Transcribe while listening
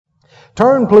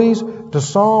Turn, please, to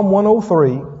Psalm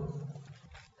 103.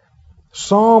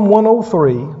 Psalm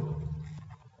 103.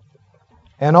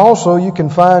 And also you can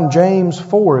find James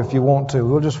 4 if you want to.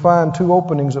 We'll just find two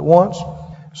openings at once.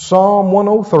 Psalm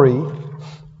 103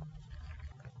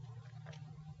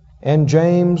 and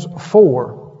James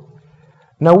 4.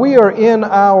 Now we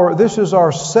are this is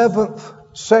our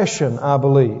 7th session, I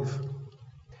believe,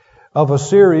 of a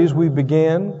series we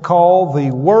began called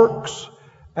The Works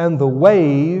and the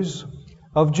Ways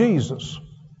of Jesus.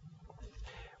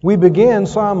 We began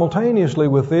simultaneously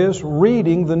with this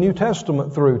reading the New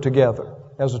Testament through together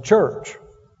as a church.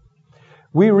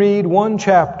 We read one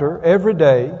chapter every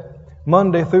day,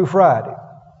 Monday through Friday.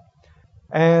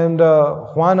 And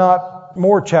why not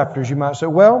more chapters, you might say?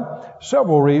 Well,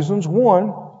 several reasons.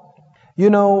 One,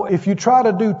 if you try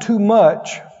to do too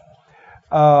much,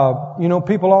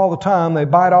 people all the time, they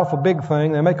bite off a big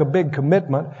thing, they make a big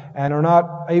commitment, and are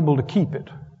not able to keep it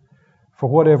for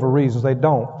whatever reasons. They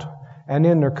don't. And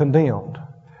then they're condemned.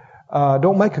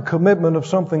 Don't make a commitment of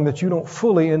something that you don't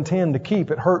fully intend to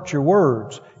keep. It hurts your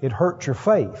words. It hurts your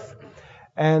faith.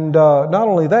 And not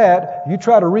only that, you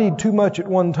try to read too much at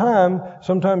one time,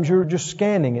 sometimes you're just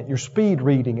scanning it, you're speed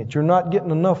reading it, you're not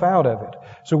getting enough out of it.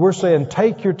 So we're saying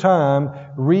take your time,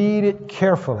 read it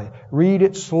carefully, read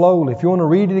it slowly. If you want to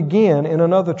read it again in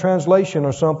another translation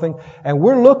or something, and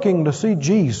we're looking to see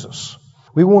Jesus.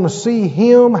 We want to see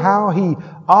Him, how He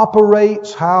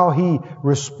operates, how He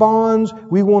responds.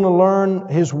 We want to learn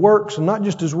His works, and not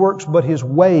just His works, but His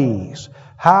ways.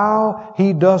 How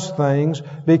He does things,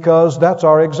 because that's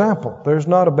our example. There's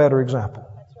not a better example.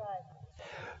 That's right.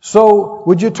 So,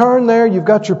 would you turn there? You've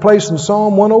got your place in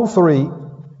Psalm 103.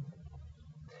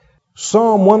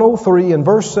 Psalm 103 and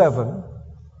verse 7.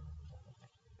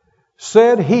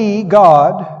 Said He,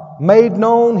 God, made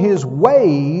known His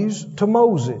ways to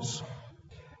Moses,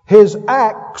 His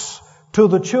acts to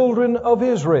the children of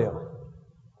Israel.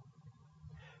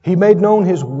 He made known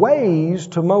His ways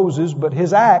to Moses, but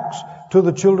His acts to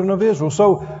the children of Israel.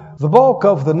 So the bulk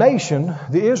of the nation,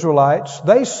 the Israelites,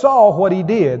 they saw what He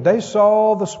did. They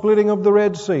saw the splitting of the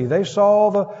Red Sea. They saw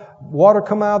the water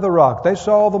come out of the rock. They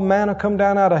saw the manna come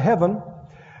down out of heaven.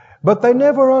 But they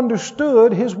never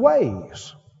understood His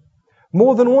ways.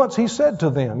 More than once He said to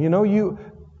them,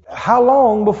 how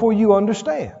long before you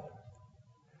understand?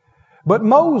 But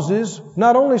Moses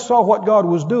not only saw what God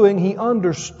was doing, he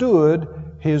understood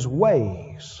His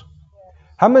ways.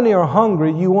 How many are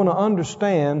hungry? You want to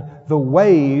understand the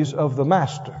ways of the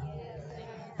Master.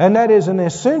 And that is an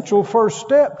essential first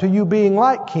step to you being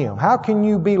like Him. How can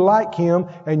you be like Him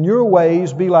and your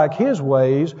ways be like His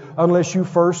ways unless you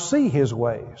first see His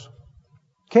ways?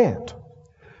 Can't.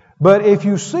 But if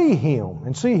you see Him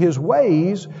and see His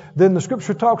ways, then the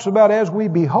Scripture talks about as we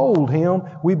behold Him,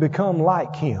 we become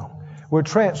like Him. We're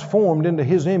transformed into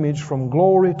His image from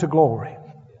glory to glory.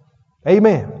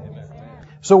 Amen.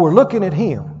 So we're looking at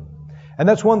Him. And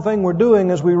that's one thing we're doing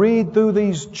as we read through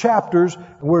these chapters.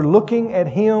 We're looking at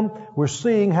Him. We're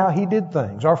seeing how He did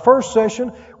things. Our first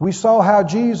session, we saw how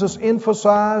Jesus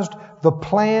emphasized the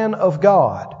plan of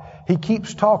God. He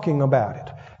keeps talking about it.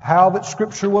 How that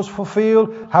Scripture was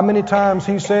fulfilled. How many times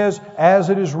He says, as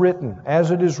it is written,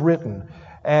 as it is written.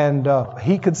 And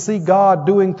he could see God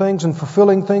doing things and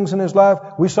fulfilling things in his life.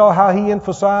 We saw how He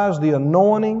emphasized the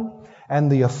anointing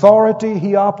and the authority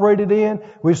He operated in.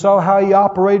 We saw how He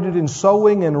operated in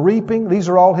sowing and reaping. These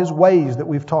are all His ways that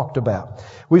we've talked about.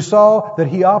 We saw that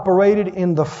He operated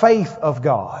in the faith of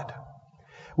God.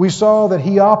 We saw that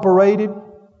He operated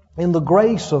in the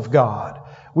grace of God.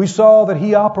 We saw that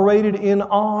He operated in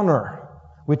honor.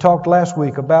 We talked last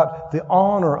week about the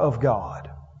honor of God.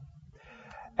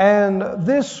 And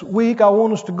this week I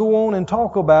want us to go on and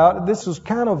talk about, this is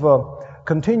kind of a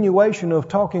continuation of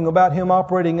talking about Him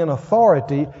operating in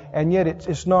authority, and yet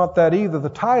it's not that either. The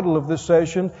title of this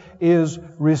session is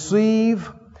Receive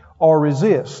or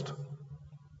Resist.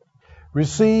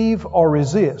 Receive or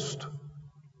resist.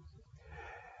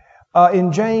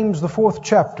 In James, the 4th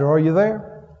chapter, are you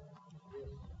there?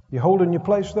 You holding your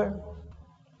place there?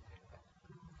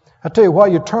 I tell you, while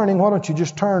you're turning, why don't you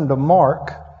just turn to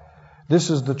Mark? This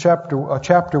is a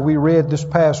chapter we read this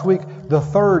past week, the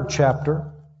 3rd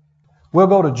chapter. We'll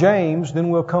go to James,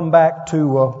 then we'll come back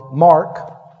to Mark.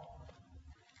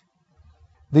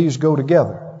 These go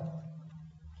together.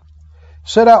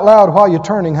 Said out loud while you're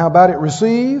turning, how about it?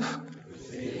 Receive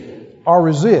or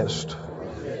resist.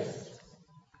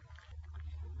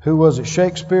 Who was it?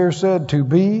 Shakespeare said, to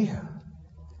be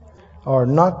or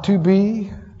not to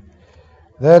be?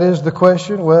 That is the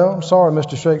question. Well, I'm sorry,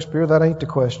 Mr. Shakespeare, that ain't the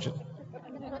question.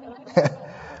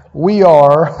 We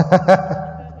are.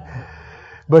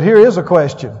 But here is a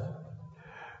question.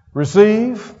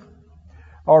 Receive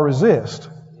or resist?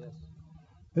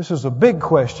 This is a big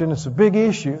question. It's a big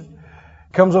issue.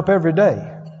 Comes up every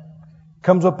day.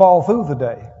 Comes up all through the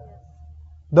day.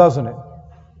 Doesn't it?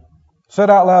 Say it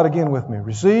out loud again with me.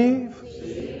 Receive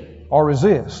or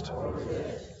resist?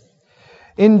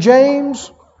 In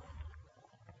James,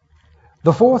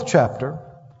 the 4th chapter,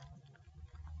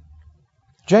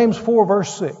 James 4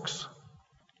 verse 6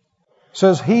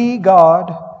 says, He,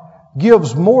 God,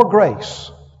 gives more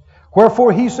grace.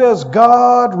 Wherefore He says,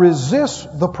 God resists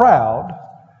the proud.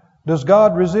 Does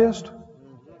God resist?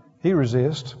 He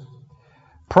resists.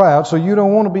 Proud. So you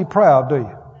don't want to be proud, do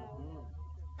you?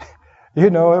 You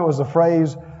know, it was a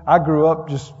phrase. I grew up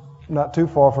just not too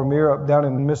far from here, up down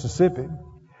in Mississippi,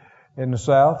 in the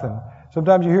South. And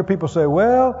sometimes you hear people say,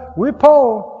 well, we're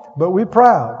poor, but we're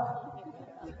proud.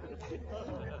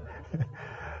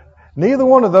 Neither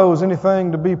one of those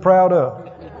anything to be proud of.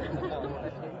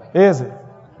 Is it?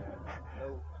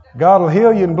 God will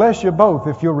heal you and bless you both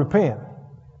if you'll repent.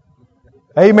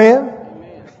 Amen?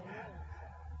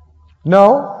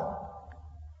 No.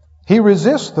 He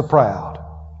resists the proud,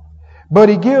 but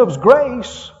He gives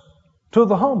grace to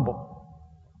the humble.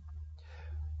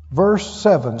 Verse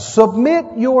 7,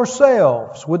 submit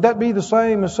yourselves. Would that be the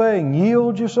same as saying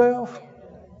yield yourself?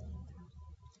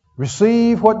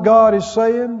 Receive what God is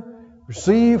saying.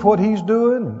 Receive what He's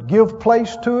doing. Give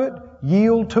place to it.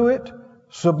 Yield to it.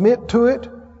 Submit to it.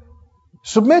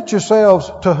 Submit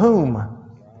yourselves to whom?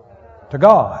 To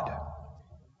God.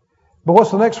 But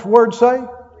what's the next word say?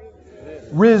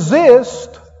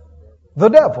 Resist the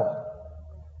devil.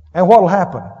 And what will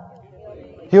happen?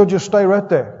 He'll just stay right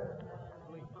there.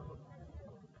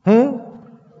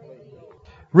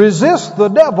 Resist the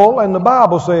devil, and the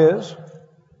Bible says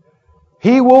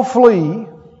he will flee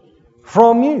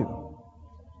from you.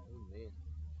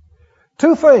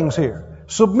 Two things here.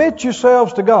 Submit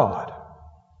yourselves to God.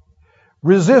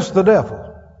 Resist the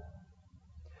devil.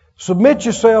 Submit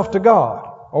yourself to God.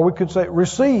 Or we could say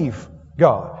receive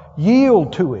God.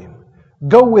 Yield to Him.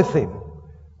 Go with Him.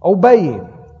 Obey Him.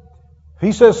 If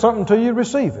He says something to you,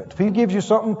 receive it. If He gives you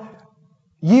something,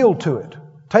 yield to it.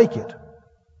 Take it.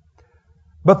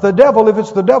 But the devil, if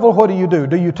it's the devil, what do?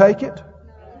 Do you take it?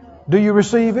 Do you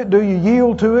receive it? Do you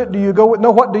yield to it? Do you go with it?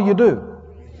 No, what do you do?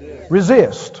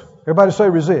 Resist. Everybody say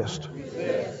resist.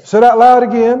 Say it out loud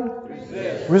again.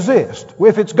 Resist.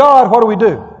 If it's God, what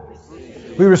do?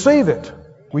 We receive it.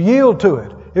 We yield to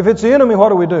it. If it's the enemy, what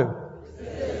do?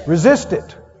 Resist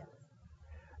it.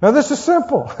 Now this is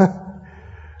simple.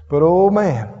 But oh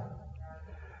man,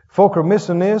 folk are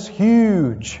missing this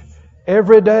huge.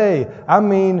 Every day. I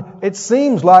mean, it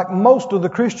seems like most of the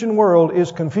Christian world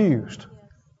is confused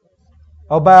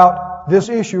about this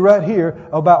issue right here,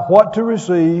 about what to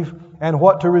receive and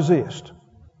what to resist.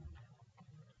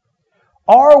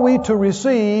 Are we to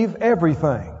receive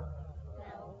everything?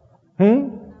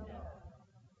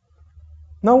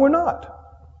 No, we're not.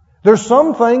 There's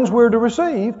some things we're to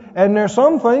receive, and there's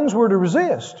some things we're to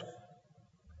resist.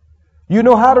 You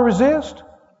know how to resist?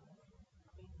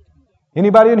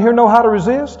 Anybody in here know how to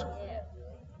resist?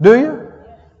 Do you?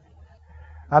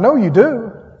 I know you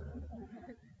do.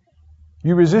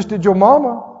 You resisted your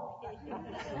mama.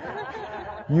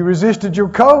 You resisted your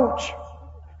coach.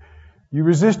 You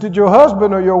resisted your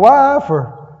husband or your wife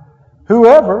or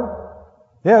whoever.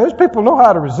 Yeah, there's people who know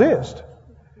how to resist.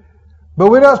 But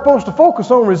we're not supposed to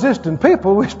focus on resisting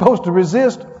people. We're supposed to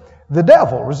resist the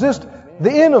devil, resist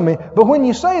the enemy. But when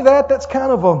you say that, that's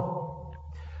kind of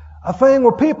a thing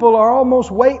where people are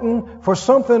almost waiting for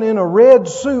something in a red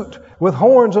suit with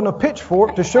horns and a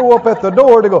pitchfork to show up at the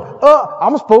door to go,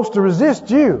 I'm supposed to resist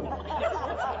you.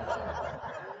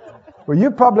 Well,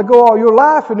 you probably go all your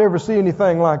life and never see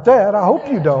anything like that. I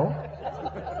hope you don't.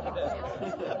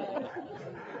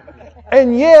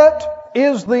 And yet,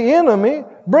 is the enemy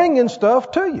bringing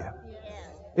stuff to you?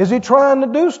 Is he trying to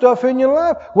do stuff in your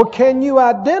life? Well, can you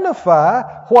identify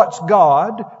what's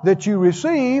God that you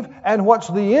receive and what's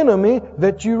the enemy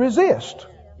that you resist?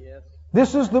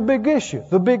 This is the big issue,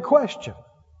 the big question.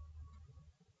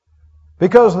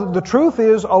 Because the truth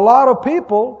is, a lot of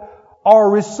people are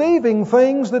receiving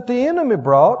things that the enemy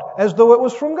brought as though it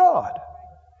was from God,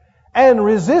 and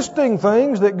resisting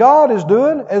things that God is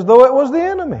doing as though it was the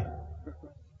enemy.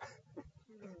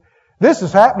 This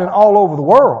is happening all over the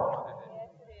world.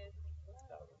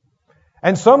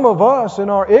 And some of us,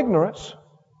 in our ignorance,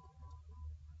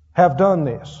 have done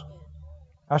this.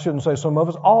 I shouldn't say some of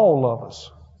us, all of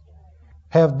us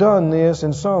have done this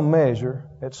in some measure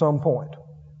at some point.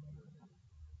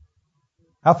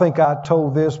 I think I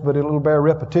told this, but it'll bear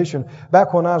repetition.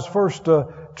 Back when I was first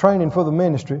training for the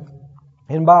ministry,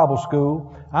 in Bible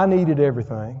school, I needed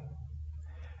everything.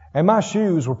 And my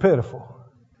shoes were pitiful.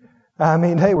 I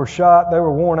mean, they were shot, they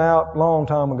were worn out a long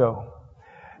time ago.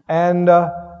 And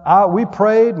we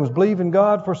prayed and was believing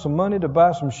God for some money to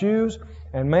buy some shoes.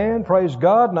 And man, praise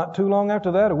God, not too long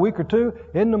after that, a week or two,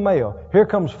 in the mail, here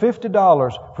comes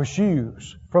 $50 for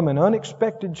shoes from an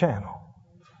unexpected channel.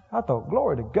 I thought,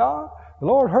 glory to God. The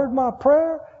Lord heard my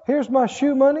prayer. Here's my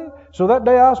shoe money. So that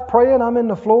day I was praying. I'm in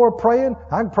the floor praying.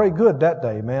 I can pray good that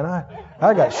day, man.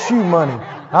 I got shoe money.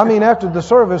 I mean, after the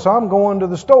service, I'm going to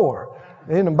the store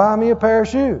and buy me a pair of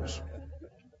shoes.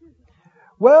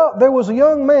 Well, there was a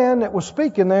young man that was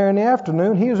speaking there in the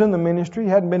afternoon. He was in the ministry. He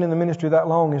hadn't been in the ministry that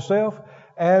long himself.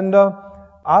 And I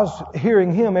was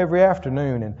hearing him every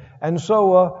afternoon. And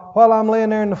so while I'm laying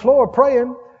there on the floor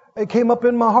praying, it came up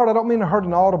in my heart. I don't mean I heard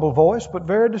an audible voice, but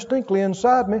very distinctly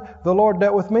inside me, the Lord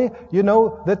dealt with me. You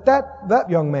know, that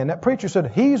young man, that preacher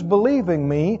said, he's believing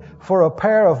me for a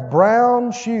pair of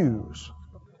brown shoes.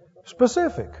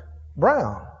 Specific.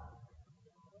 Brown.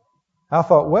 I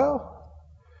thought, well,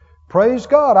 praise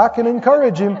God, I can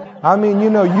encourage him. I mean, you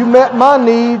know, you met my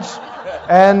needs,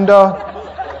 and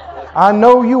I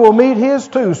know you will meet his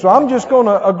too. So I'm just going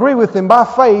to agree with him by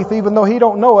faith, even though he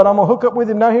don't know it. I'm going to hook up with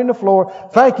him down here on the floor.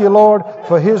 Thank you, Lord,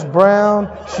 for his brown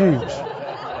shoes.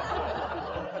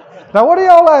 Now, what are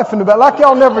y'all laughing about? Like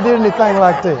y'all never did anything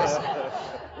like this.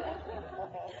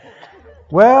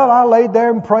 Well, I laid there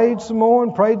and prayed some more,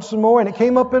 and it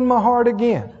came up in my heart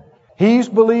again. He's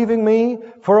believing me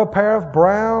for a pair of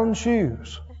brown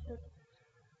shoes.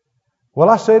 Well,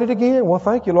 I said it again. Well,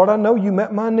 thank you, Lord. I know you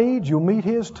met my needs. You'll meet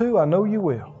his too. I know you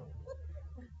will.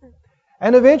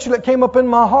 And eventually it came up in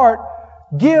my heart,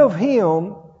 give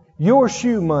him your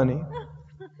shoe money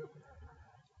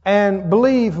and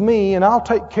believe me, and I'll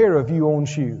take care of you on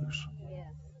shoes.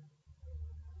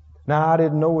 Now, I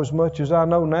didn't know as much as I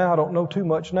know now. I don't know too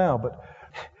much now. But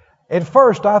at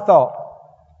first I thought,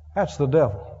 that's the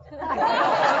devil.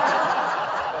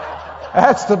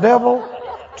 That's the devil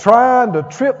trying to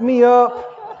trip me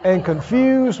up and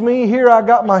confuse me. Here I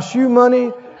got my shoe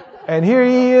money, and here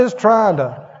he is trying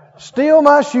to steal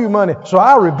my shoe money. So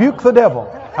I rebuked the devil.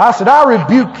 I said, I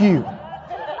rebuke you.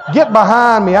 Get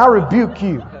behind me. I rebuke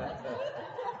you.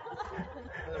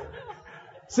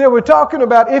 See, we're talking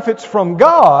about if it's from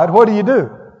God, what do?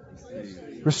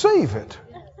 Receive it.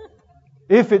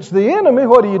 If it's the enemy,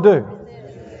 what do?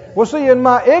 Well, see, in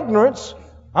my ignorance,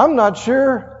 I'm not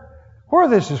sure where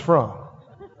this is from.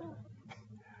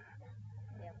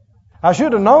 I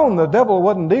should have known the devil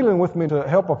wasn't dealing with me to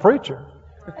help a preacher.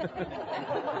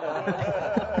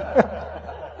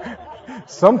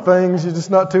 Some things are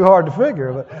just not too hard to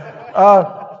figure.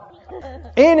 But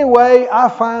anyway, I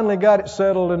finally got it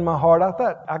settled in my heart.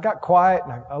 I got quiet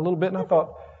a little bit, and I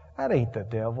thought, that ain't the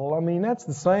devil. I mean, that's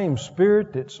the same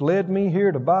spirit that's led me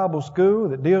here to Bible school,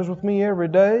 that deals with me every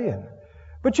day.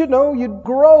 But you know, you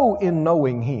grow in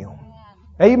knowing Him.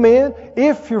 Amen.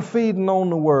 If you're feeding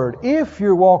on the Word, if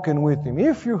you're walking with Him,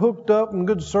 if you're hooked up in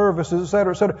good services,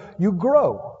 etc., you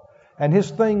grow. And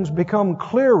His things become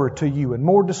clearer to you and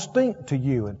more distinct to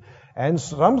you. And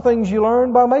some things you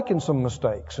learn by making some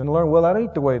mistakes and learn, well, that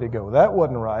ain't the way to go. That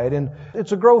wasn't right. And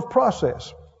it's a growth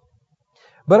process.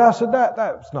 But I said,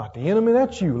 that's not the enemy,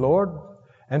 that's you, Lord.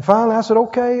 And finally I said,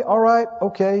 okay, all right,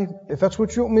 okay. If that's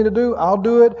what you want me to do, I'll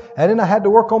do it. And then I had to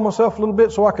work on myself a little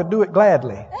bit so I could do it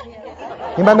gladly.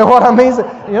 Anybody know what I mean?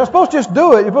 You're not supposed to just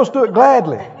do it. You're supposed to do it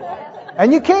gladly.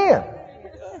 And you can.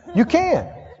 You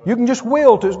can. You can just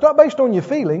will to. It's not based on your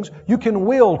feelings. You can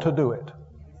will to do it.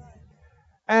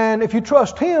 And if you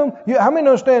trust Him, how many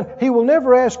understand He will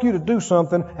never ask you to do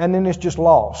something and then it's just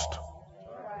lost?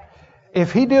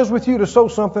 If He deals with you to sow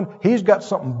something, He's got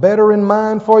something better in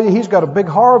mind for you. He's got a big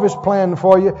harvest plan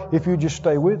for you if you just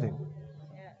stay with Him.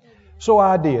 So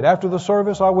I did. After the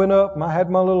service, I went up and I had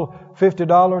my little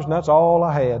 $50, and that's all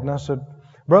I had. And I said,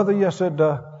 brother, I said,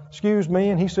 excuse me.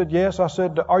 And he said, yes. I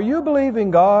said, are you believing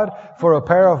God for a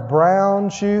pair of brown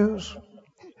shoes?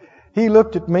 He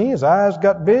looked at me. His eyes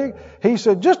got big. He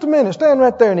said, just a minute, stand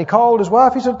right there. And he called his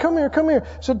wife. He said, come here.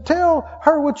 He said, tell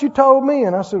her what you told me.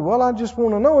 And I said, well, I just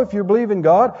want to know if you're believing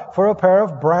God for a pair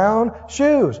of brown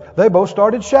shoes. They both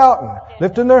started shouting,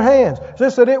 lifting their hands. They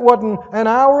said it wasn't an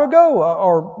hour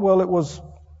ago, it was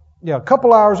a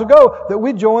couple hours ago that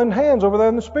we joined hands over there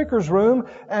in the speaker's room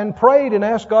and prayed and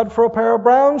asked God for a pair of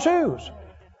brown shoes.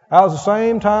 That was the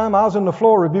same time I was in the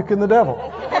floor rebuking the devil.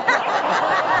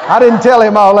 I didn't tell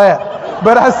him all that.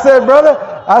 But I said, brother,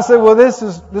 well,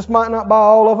 this might not buy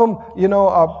all of them.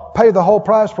 I'll pay the whole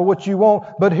price for what you want.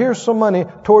 But here's some money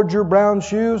towards your brown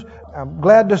shoes. I'm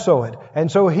glad to sow it.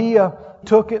 And so he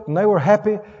took it, and they were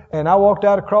happy. And I walked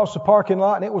out across the parking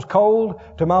lot, and it was cold,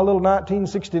 to my little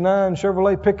 1969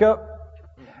 Chevrolet pickup.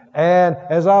 And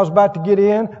as I was about to get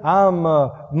in, I'm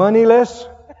moneyless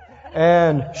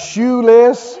and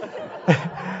shoeless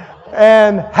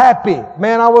and happy.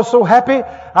 Man, I was so happy.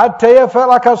 I'd tell you, I felt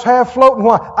like I was half floating.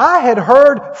 Why? I had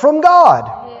heard from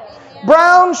God.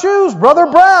 Brown shoes, Brother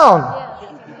Brown.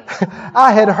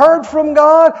 I had heard from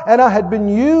God, and I had been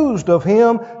used of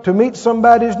Him to meet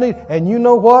somebody's need. And you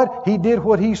know what? He did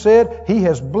what He said. He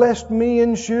has blessed me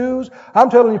in shoes. I'm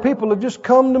telling you, people have just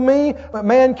come to me. A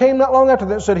man came not long after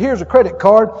that and said, here's a credit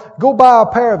card. Go buy a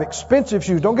pair of expensive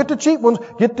shoes. Don't get the cheap ones.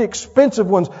 Get the expensive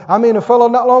ones. I mean, a fellow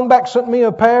not long back sent me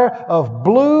a pair of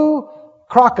blue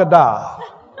crocodile.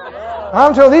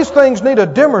 I'm telling you, these things need a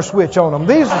dimmer switch on them.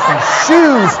 These are some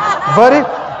shoes, buddy.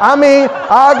 I mean,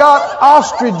 I got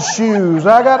ostrich shoes.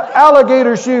 I got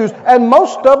alligator shoes. And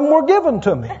most of them were given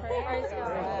to me.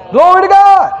 Glory to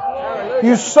God.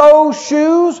 You sow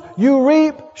shoes, you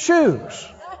reap shoes.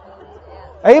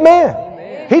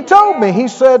 Amen. He told me, He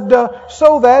said,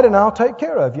 sow that and I'll take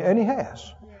care of you. And He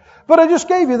has. But I just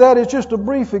gave you that as just a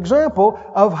brief example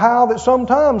of how that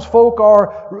sometimes folk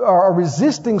are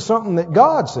resisting something that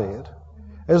God said,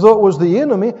 as though it was the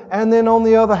enemy, and then on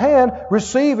the other hand,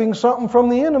 receiving something from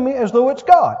the enemy as though it's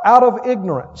God, out of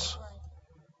ignorance.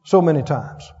 So many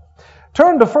times.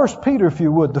 Turn to 1 Peter, if you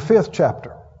would, the 5th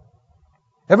chapter.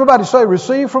 Everybody say,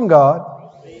 receive from God,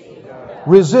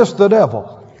 resist the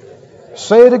devil.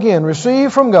 Say it again,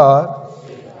 receive from God,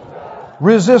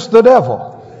 resist the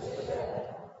devil.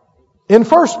 In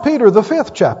 1 Peter, the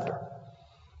 5th chapter,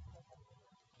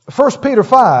 1 Peter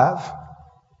 5,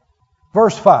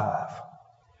 verse 5.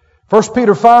 1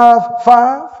 Peter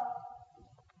 5:5.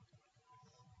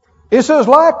 It says,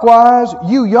 likewise,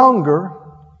 you younger,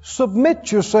 submit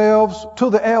yourselves to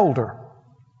the elder.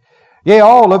 Yea,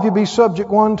 all of you be subject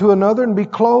one to another and be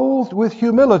clothed with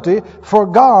humility, for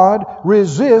God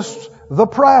resists the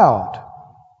proud.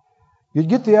 You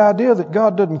get the idea that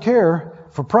God doesn't care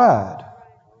for pride,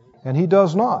 and He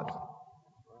does not.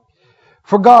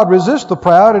 For God resists the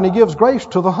proud, and He gives grace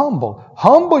to the humble.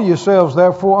 Humble yourselves,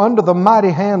 therefore, under the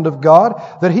mighty hand of God,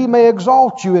 that He may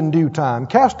exalt you in due time,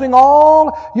 casting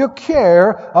all your care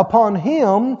upon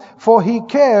Him, for He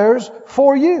cares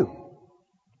for you.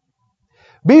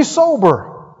 Be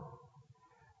sober.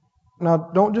 Now,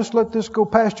 don't just let this go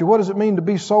past you. What does it mean to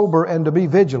be sober and to be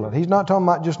vigilant? He's not talking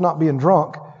about just not being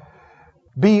drunk.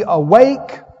 Be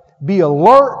awake, be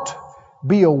alert,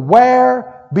 be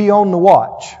aware, be on the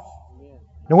watch.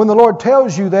 And when the Lord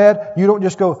tells you that, you don't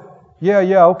just go,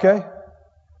 yeah, okay.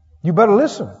 You better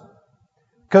listen.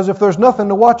 Because if there's nothing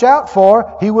to watch out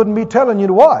for, He wouldn't be telling you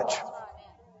to watch.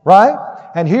 Right?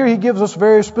 And here He gives us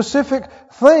very specific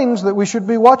things that we should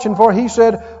be watching for. He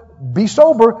said, be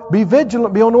sober, be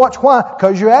vigilant, be on the watch. Why?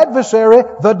 Because your adversary,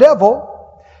 the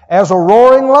devil, as a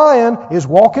roaring lion, is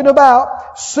walking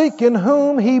about, seeking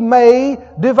whom he may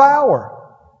devour.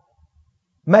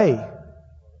 May.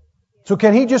 So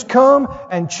can he just come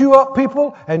and chew up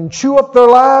people and chew up their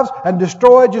lives and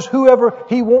destroy just whoever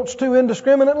he wants to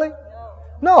indiscriminately?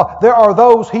 No. There are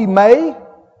those he may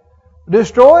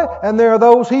destroy and there are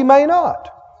those he may not.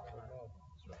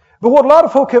 But what a lot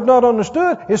of folk have not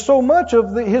understood is so much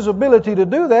of his ability to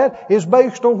do that is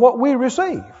based on what we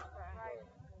receive.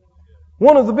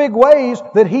 One of the big ways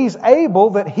that he's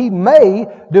able, that he may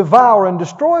devour and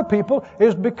destroy people,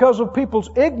 is because of people's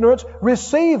ignorance,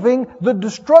 receiving the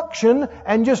destruction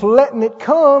and just letting it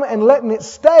come and letting it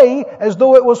stay as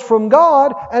though it was from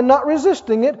God and not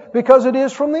resisting it because it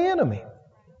is from the enemy.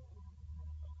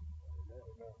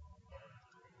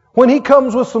 When he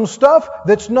comes with some stuff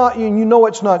that's not, and you know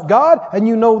it's not God, and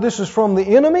you know this is from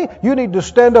the enemy, you need to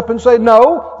stand up and say,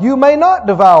 no, you may not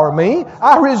devour me.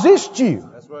 I resist you.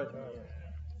 That's right.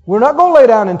 We're not going to lay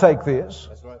down and take this.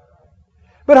 That's right.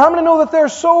 But how many know that there are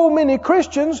so many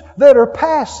Christians that are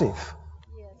passive,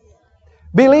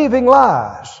 believing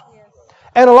lies?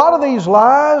 And a lot of these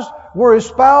lies were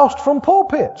espoused from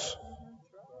pulpits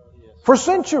for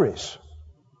centuries.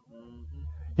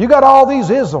 You got all these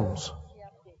isms.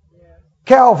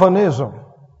 Calvinism,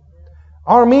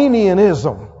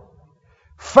 Arminianism,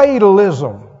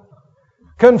 fatalism,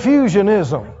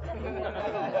 Confucianism.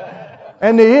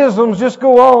 And the isms just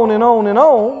go on and on and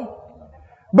on.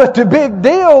 But the big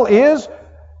deal is,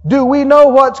 do we know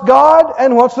what's God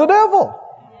and what's the devil?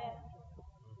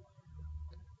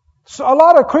 So a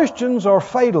lot of Christians are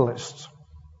fatalists.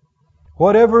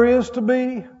 Whatever is to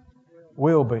be,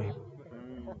 will be.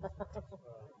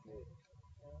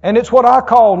 And it's what I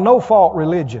call no-fault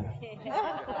religion.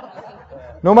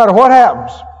 No matter what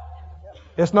happens,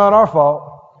 it's not our fault.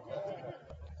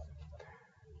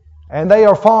 And they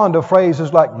are fond of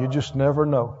phrases like, you just never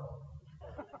know.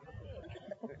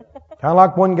 Kind of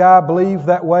like one guy believed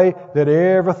that way, that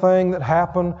everything that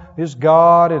happened is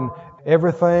God, and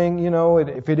everything,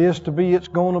 if it is to be, it's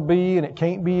going to be, and it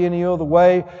can't be any other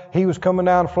way. He was coming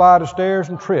down a flight of stairs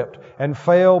and tripped and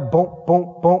fell, bump,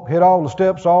 bump, bump, hit all the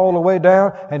steps all the way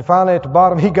down, and finally at the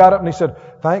bottom he got up and he said,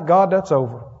 thank God that's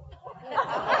over.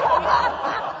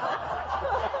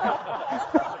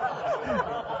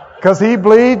 Because he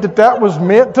believed that was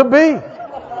meant to be,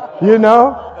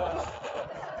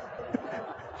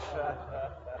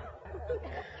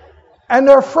 And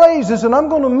there are phrases, and I'm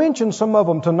going to mention some of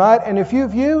them tonight, and if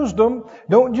you've used them,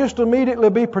 don't just immediately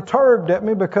be perturbed at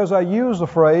me because I use a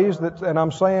phrase and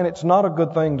I'm saying it's not a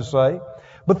good thing to say.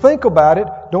 But think about it.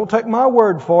 Don't take my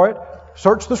word for it.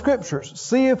 Search the Scriptures.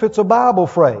 See if it's a Bible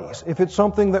phrase, if it's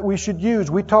something that we should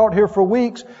use. We taught here for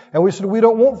weeks, and we said we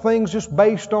don't want things just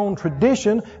based on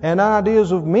tradition and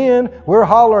ideas of men. We're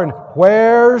hollering,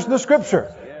 where's the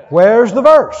Scripture? Where's the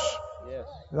verse?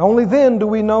 Only then do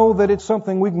we know that it's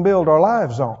something we can build our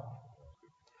lives on.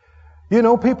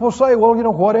 People say, well,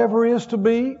 whatever is to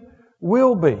be,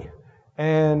 will be.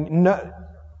 And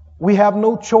we have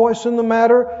no choice in the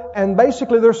matter. And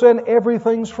basically they're saying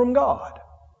everything's from God.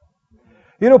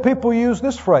 People use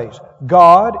this phrase,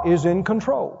 God is in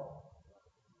control.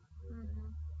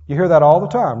 You hear that all the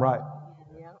time, right?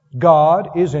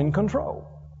 God is in control.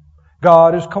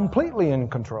 God is completely in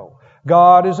control.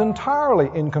 God is entirely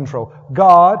in control.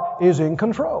 God is in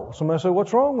control. Somebody say,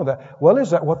 what's wrong with that? Well, is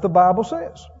that what the Bible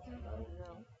says?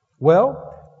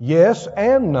 Well, yes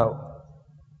and no.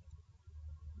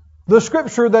 The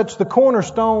Scripture that's the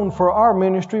cornerstone for our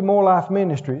ministry, More Life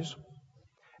Ministries,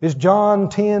 is John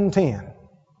 10:10.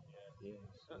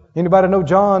 Anybody know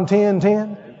John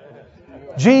 10:10?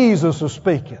 Jesus is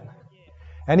speaking.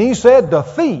 And He said, the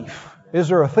thief, is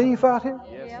there a thief out here?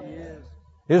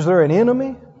 Is there an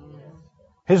enemy?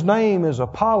 His name is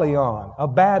Apollyon,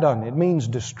 Abaddon. It means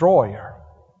destroyer.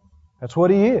 That's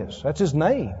what he is. That's his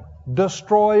name.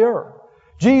 Destroyer.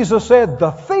 Jesus said,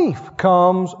 the thief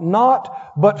comes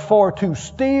not but for to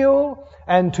steal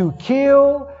and to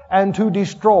kill and to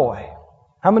destroy.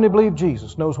 How many believe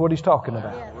Jesus knows what He's talking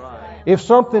about? Yes. Right. If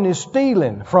something is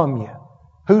stealing from you,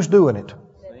 who's doing it?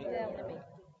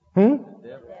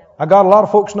 I got a lot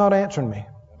of folks not answering me.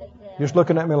 Just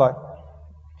looking at me like,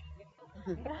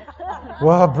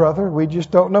 well, brother, we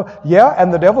just don't know. Yeah,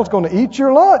 and the devil's going to eat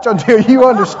your lunch until you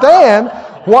understand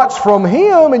what's from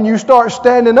him and you start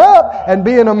standing up and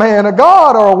being a man of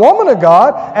God or a woman of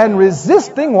God and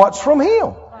resisting what's from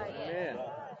him.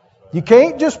 You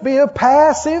can't just be a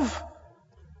passive,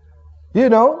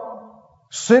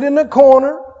 sit in the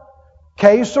corner,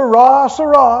 que sera,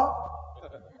 sera,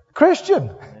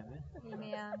 Christian.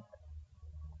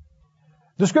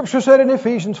 The Scripture said in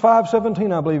Ephesians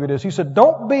 5:17, I believe it is, He said,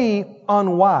 don't be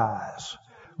unwise,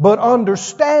 but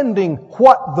understanding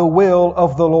what the will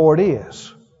of the Lord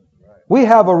is. We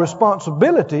have a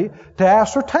responsibility to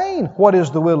ascertain what is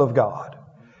the will of God.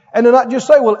 And to not just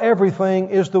say, well,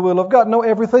 everything is the will of God. No,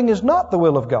 everything is not the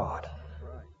will of God.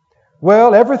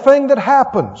 Well, everything that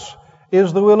happens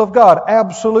is the will of God.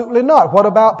 Absolutely not. What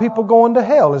about people going to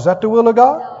hell? Is that the will of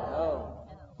God? No.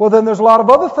 Well, then there's a lot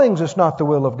of other things that's not the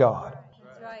will of God.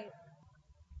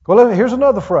 Well, here's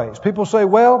another phrase. People say,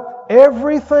 well,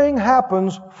 everything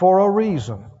happens for a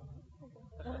reason.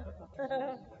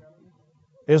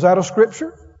 Is that a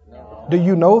Scripture? No. Do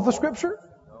you know the Scripture?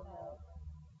 No.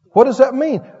 What does that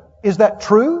mean? Is that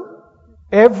true?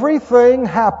 Everything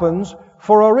happens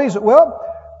for a reason. Well,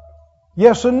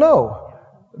 yes and no.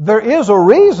 There is a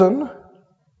reason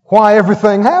why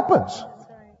everything happens.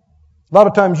 A lot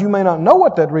of times you may not know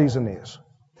what that reason is.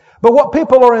 But what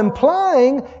people are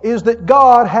implying is that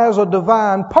God has a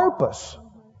divine purpose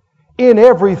in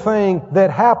everything that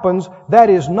happens.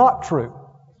 That is not true.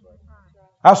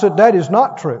 I said that is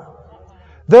not true.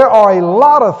 There are a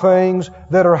lot of things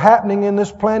that are happening in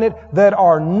this planet that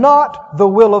are not the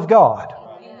will of God.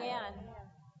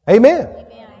 Amen.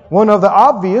 One of the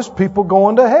obvious, people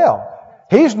going to hell.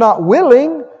 He's not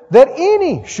willing that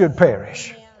any should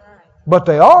perish. But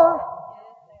they are.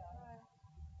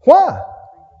 Why?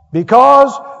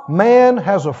 Because man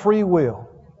has a free will.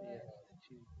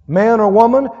 Man or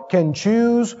woman can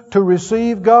choose to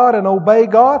receive God and obey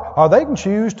God, or they can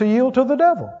choose to yield to the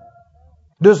devil.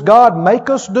 Does God make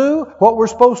us do what we're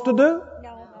supposed to do?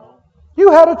 No.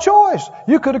 You had a choice.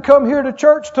 You could have come here to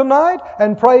church tonight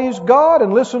and praised God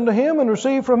and listened to Him and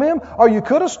received from Him, or you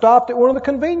could have stopped at one of the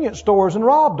convenience stores and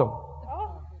robbed them.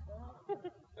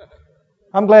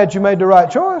 I'm glad you made the right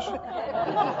choice.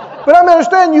 But I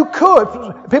understand you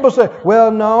could. People say,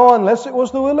 well, no, unless it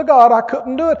was the will of God, I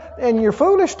couldn't do it. And you're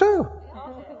foolish too.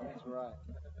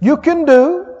 You can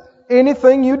do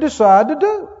anything you decide to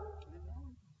do.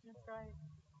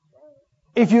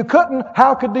 If you couldn't,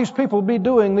 how could these people be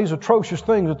doing these atrocious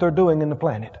things that they're doing in the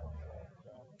planet?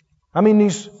 I mean,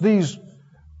 these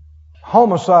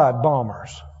homicide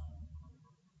bombers.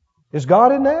 Is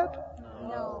God in that?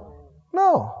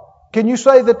 No. Can you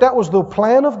say that was the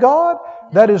plan of God?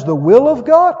 That is the will of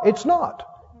God? It's not.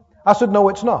 I said, no,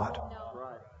 it's not.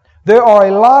 There are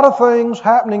a lot of things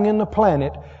happening in the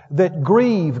planet that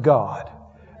grieve God,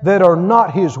 that are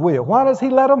not His will. Why does He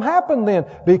let them happen then?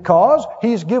 Because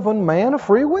He's given man a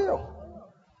free will.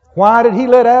 Why did He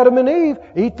let Adam and Eve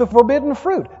eat the forbidden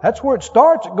fruit? That's where it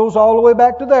starts. It goes all the way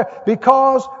back to there.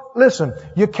 Because, listen,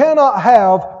 you cannot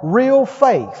have real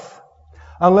faith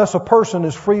unless a person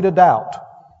is free to doubt.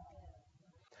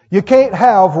 You can't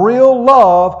have real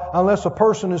love unless a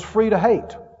person is free to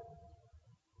hate.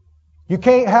 You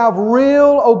can't have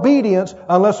real obedience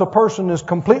unless a person is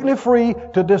completely free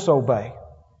to disobey.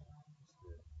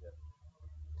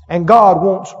 And God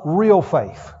wants real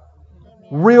faith,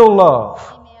 real love,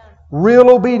 real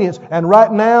obedience. And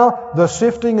right now, the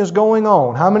sifting is going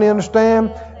on. How many understand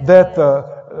that the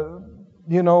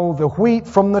wheat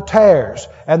from the tares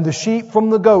and the sheep from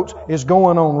the goats is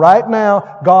going on right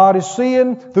now? God is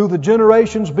seeing through the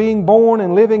generations being born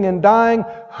and living and dying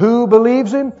who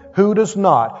believes Him, who does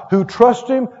not, who trusts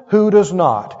Him, who does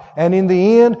not. And in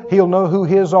the end, He'll know who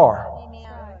His are.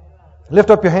 Lift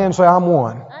up your hand and say, I'm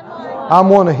one. I'm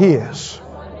one of His.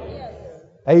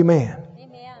 Amen.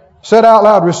 Said out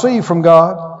loud, receive from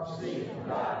God.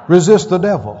 Resist the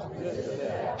devil.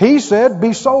 He said,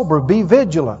 be sober, be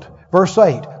vigilant. Verse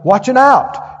 8, watching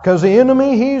out, because the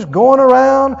enemy, he's going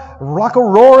around like a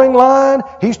roaring lion.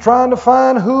 He's trying to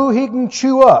find who he can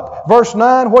chew up. Verse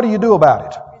 9, what do you do about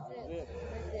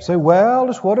it? Say, well,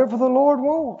 it's whatever the Lord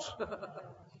wants.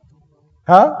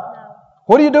 Huh?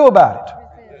 What do you do about it?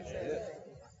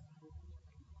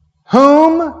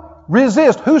 Whom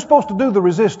resist? Who's supposed to do the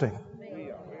resisting?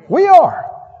 We are.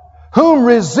 Whom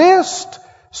resist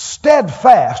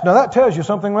steadfast. Now that tells you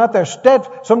something right there.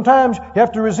 Sometimes you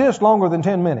have to resist longer than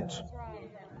 10 minutes.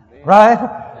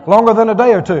 Right? Longer than a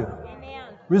day or two.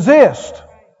 Resist.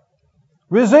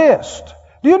 Resist.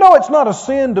 Do you know it's not a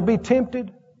sin to be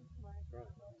tempted?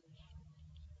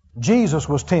 Jesus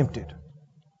was tempted.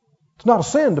 It's not a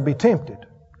sin to be tempted.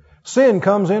 Sin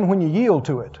comes in when you yield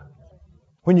to it.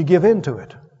 When you give in to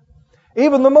it.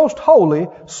 Even the most holy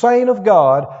saint of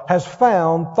God has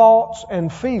found thoughts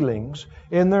and feelings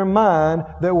in their mind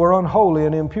that were unholy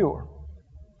and impure.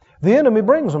 The enemy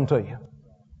brings them to you.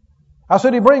 I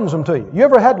said he brings them to you. You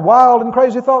ever had wild and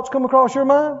crazy thoughts come across your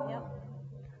mind? Yep.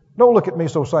 Don't look at me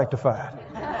so sanctified.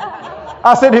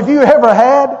 I said, have you ever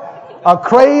had a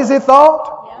crazy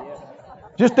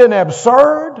thought? Just an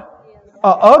absurd, an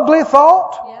ugly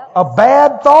thought? A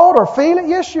bad thought or feeling?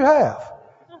 Yes, you have.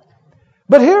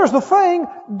 But here's the thing,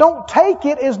 don't take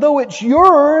it as though it's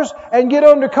yours and get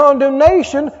under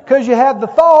condemnation because you had the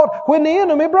thought when the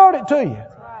enemy brought it to you.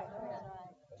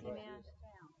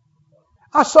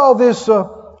 I saw this,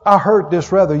 I heard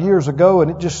this rather years ago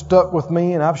and it just stuck with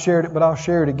me and I've shared it, but I'll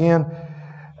share it again.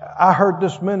 I heard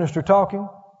this minister talking.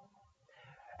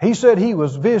 He said he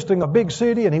was visiting a big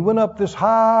city and he went up this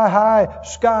high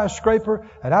skyscraper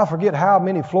and I forget how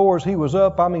many floors he was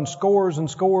up. I mean scores and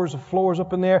scores of floors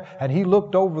up in there, and he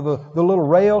looked over the little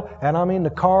rail and I mean the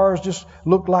cars just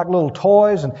looked like little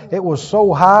toys and it was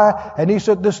so high, and he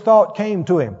said this thought came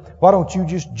to him. Why don't you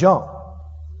just jump?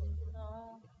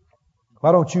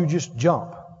 Why don't you just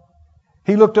jump?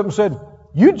 He looked up and said,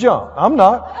 you jump. I'm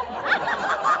not.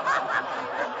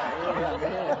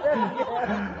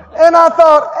 And I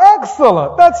thought,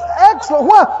 excellent. That's excellent.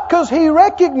 Why? Because he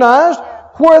recognized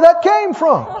where that came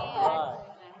from.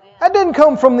 That didn't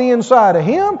come from the inside of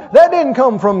him. That didn't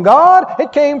come from God.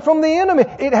 It came from the enemy.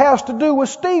 It has to do with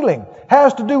stealing.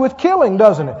 Has to do with killing,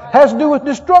 doesn't it? Has to do with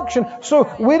destruction.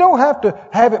 So we don't have to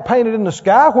have it painted in the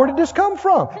sky. Where did this come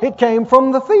from? It came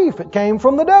from the thief. It came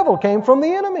from the devil. It came from the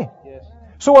enemy.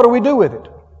 So what do we do with it?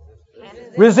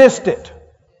 Resist it.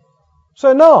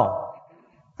 Say, no.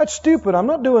 That's stupid. I'm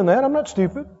not doing that. I'm not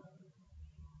stupid.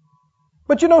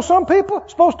 But you know, some people are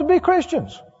supposed to be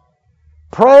Christians.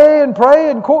 Pray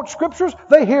and quote scriptures.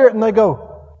 They hear it and they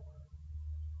go,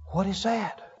 what is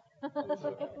that?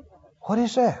 What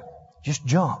is that? Just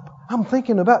jump. I'm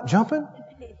thinking about jumping.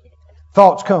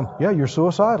 Thoughts come. Yeah, you're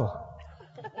suicidal.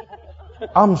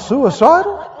 I'm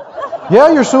suicidal?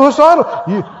 Yeah, you're suicidal.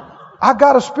 I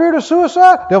got a spirit of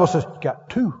suicide. Devil says,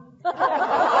 got two.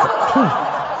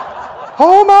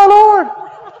 Oh my Lord,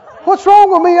 what's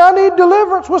wrong with me? I need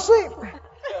deliverance. Well, see.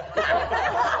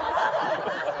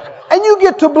 And you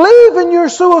get to believing you're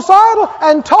suicidal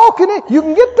and talking it, you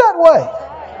can get that way.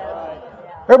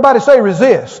 Everybody say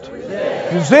resist.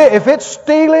 Resist. If it's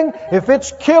stealing, if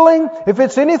it's killing, if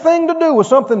it's anything to do with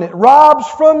something that robs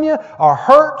from you or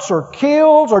hurts or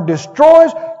kills or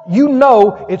destroys, you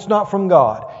know it's not from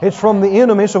God. It's from the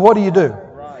enemy. So what do?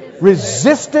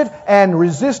 Resist it, and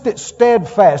resist it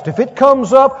steadfast. If it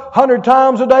comes up 100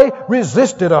 times a day,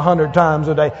 resist it 100 times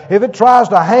a day. If it tries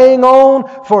to hang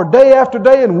on for day after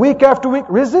day and week after week,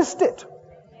 resist it.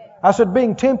 I said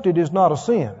being tempted is not a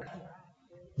sin.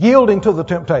 Yielding to the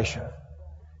temptation,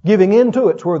 giving in to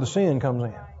it's where the sin comes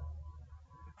in.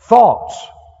 Thoughts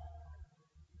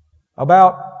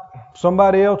about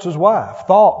somebody else's wife.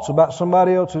 Thoughts about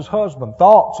somebody else's husband.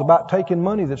 Thoughts about taking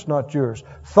money that's not yours.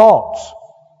 Thoughts.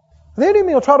 The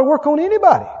enemy will try to work on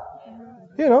anybody.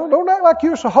 You know, don't act like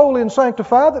you're so holy and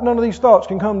sanctified that none of these thoughts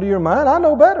can come to your mind. I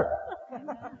know better.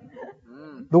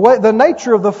 The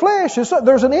nature of the flesh is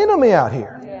there's an enemy out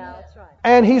here. Yeah, that's right.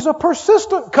 And he's a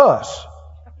persistent cuss.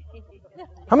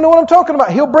 How many know what I'm talking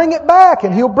about? He'll bring it back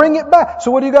and he'll bring it back.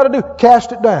 So what do you got to do?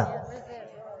 Cast it down.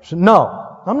 So,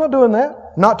 no, I'm not doing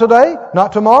that. Not today,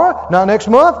 not tomorrow, not next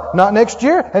month, not next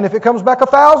year. And if it comes back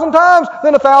 1,000 times,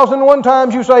 then 1,001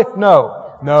 times you say no.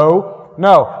 No,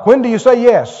 no. When do you say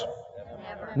yes?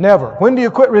 Never. When do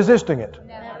you quit resisting it?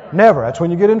 Never. That's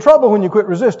when you get in trouble, when you quit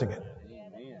resisting it.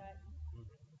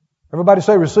 Everybody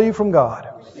say receive from God.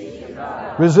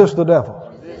 Resist the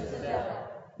devil.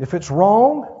 If it's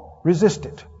wrong, resist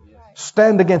it.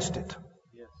 Stand against it.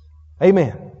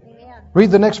 Amen.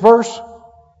 Read the next verse.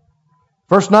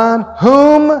 Verse 9.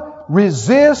 Whom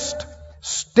resist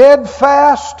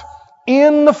steadfast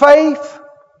in the faith,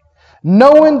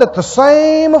 knowing that the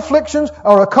same afflictions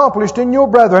are accomplished in your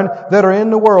brethren that are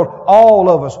in the world. All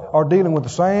of us are dealing with the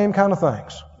same kind of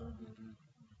things.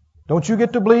 Don't you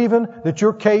get to believing that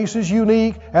your case is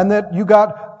unique and that you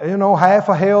got, half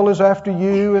of hell is after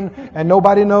you and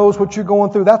nobody knows what you're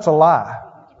going through. That's a lie.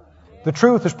 The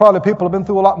truth is probably people have been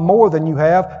through a lot more than you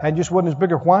have and just wasn't as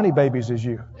big of whiny babies as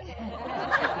you.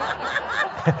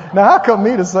 Now, how come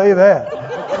me to say that?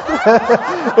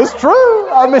 It's true.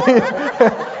 I mean...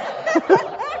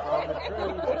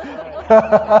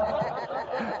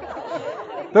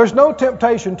 There's no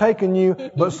temptation taken you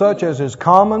but such as is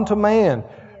common to man,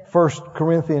 1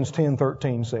 Corinthians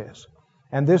 10:13 says.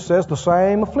 And this says the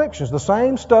same afflictions, the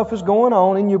same stuff is going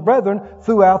on in your brethren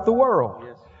throughout the world.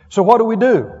 So what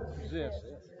do? Resist.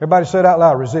 Everybody say it out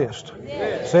loud, resist.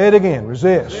 Resist. Say it again,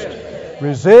 resist.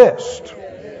 Resist.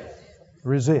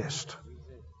 Resist.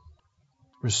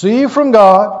 Receive from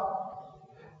God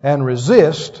and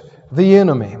resist the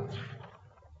enemy.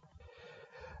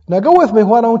 Now go with me,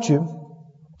 why don't you,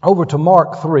 over to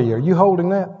Mark 3. Are you holding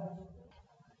that?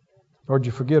 Or did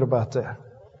you forget about that?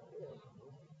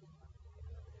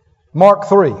 Mark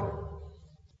 3.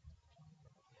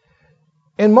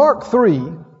 In Mark 3,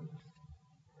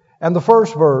 and the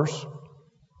first verse,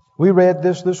 we read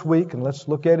this week, and let's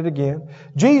look at it again.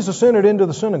 Jesus entered into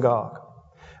the synagogue.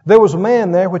 There was a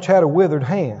man there which had a withered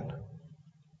hand.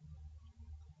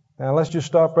 Now let's just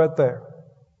stop right there.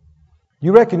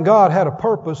 You reckon God had a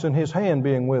purpose in his hand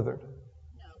being withered?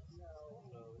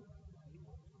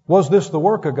 Was this the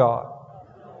work of God?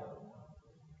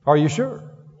 Are you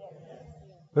sure?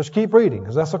 Let's keep reading,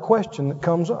 because that's a question that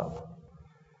comes up.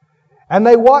 And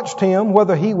they watched him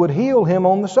whether he would heal him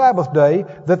on the Sabbath day,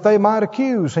 that they might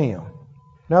accuse him.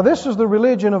 Now this is the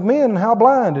religion of men and how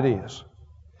blind it is.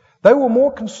 They were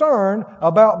more concerned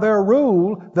about their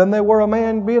rule than they were a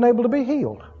man being able to be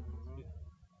healed.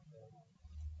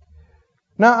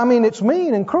 Now, I mean, it's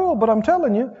mean and cruel, but I'm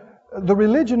telling you, the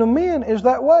religion of men is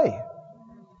that way.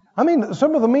 I mean,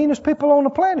 some of the meanest people on the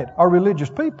planet are religious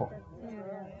people.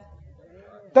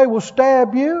 They will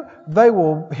stab you, they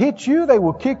will hit you, they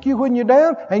will kick you when you're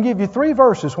down, and give you 3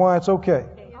 verses why it's okay.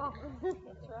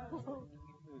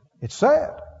 It's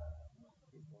sad.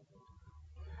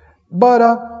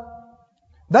 But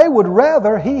they would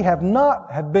rather he have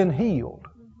not have been healed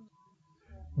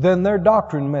than their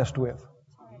doctrine messed with.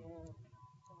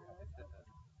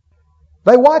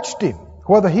 They watched him,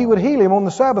 whether he would heal him on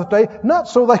the Sabbath day, not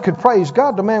so they could praise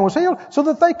God the man was healed, so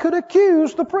that they could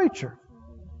accuse the preacher.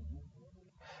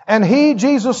 And he,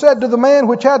 Jesus, said to the man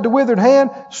which had the withered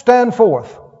hand, stand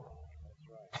forth.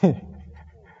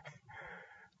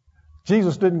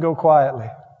 Jesus didn't go quietly.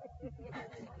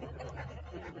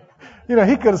 He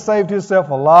could have saved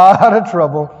himself a lot of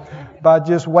trouble by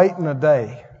just waiting a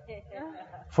day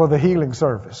for the healing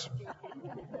service.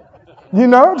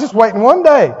 Just waiting one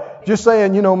day. Just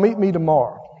saying, meet me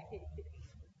tomorrow.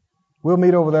 We'll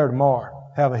meet over there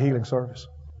tomorrow, have a healing service.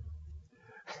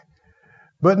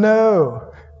 But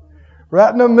no,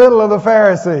 right in the middle of the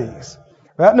Pharisees,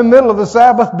 right in the middle of the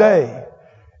Sabbath day,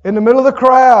 in the middle of the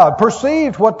crowd,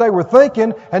 perceived what they were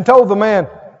thinking and told the man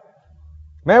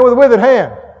with a withered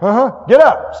hand, get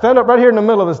up, stand up right here in the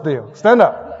middle of this deal. Stand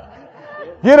up.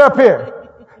 Get up here.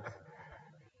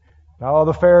 And all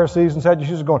the Pharisees and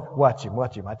Sadducees are going, watch him.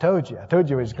 I told you what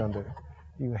he's going to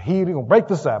do. He's going to break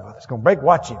the Sabbath. He's going to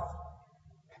watch him.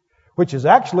 Which is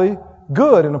actually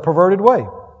good in a perverted way.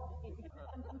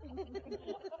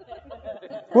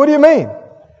 What do you mean?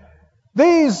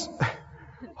 These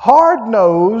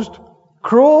hard-nosed,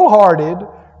 cruel-hearted,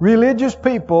 religious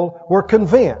people were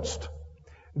convinced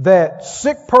that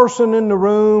sick person in the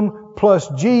room plus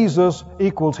Jesus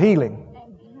equals healing.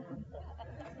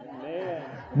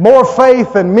 More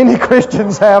faith than many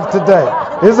Christians have today.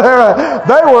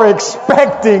 They were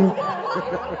expecting,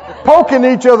 poking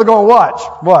each other, going,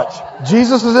 watch.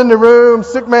 Jesus is in the room,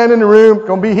 sick man in the room,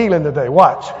 going to be healing today.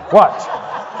 Watch.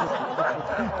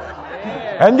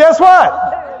 And guess what?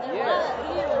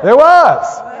 There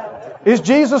was. Is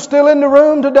Jesus still in the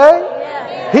room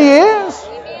today? He is.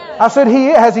 I said, He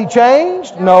is. Has He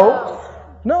changed?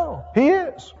 No, He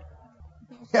is.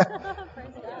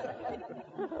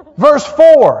 Verse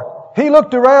 4, He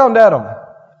looked around at them.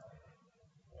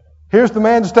 Here's the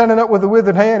man standing up with a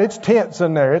withered hand. It's tense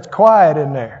in there. It's quiet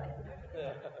in there.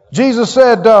 Jesus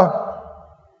said,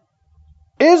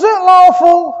 is it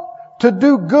lawful to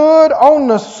do good on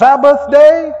the Sabbath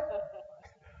day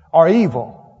or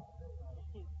evil?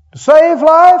 To save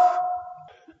life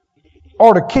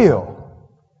or to kill?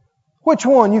 Which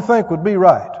one you think would be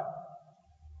right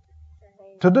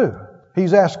to do?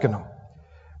 He's asking them.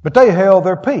 But they held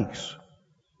their peace.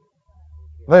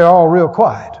 They are all real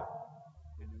quiet.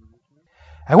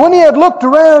 And when He had looked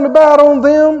around about on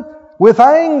them with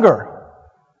anger,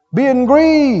 being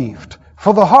grieved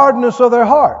for the hardness of their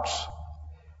hearts,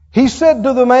 He said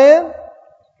to the man,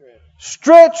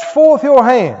 stretch forth your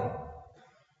hand.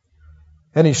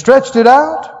 And he stretched it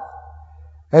out,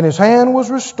 and his hand was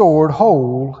restored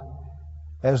whole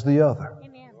as the other.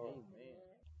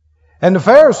 And the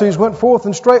Pharisees went forth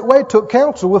and straightway took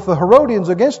counsel with the Herodians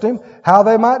against him, how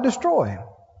they might destroy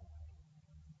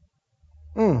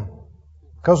him.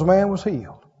 Because the man was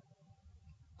healed.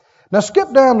 Now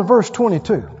skip down to verse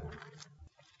 22.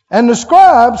 And the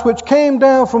scribes which came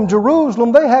down from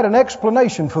Jerusalem, they had an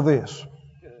explanation for this.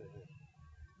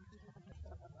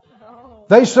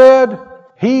 They said,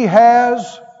 he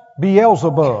has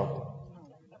Beelzebub.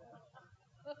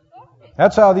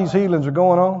 That's how these healings are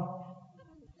going on.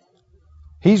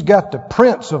 He's got the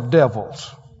prince of devils.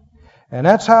 And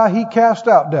that's how he cast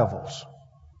out devils.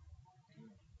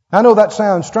 I know that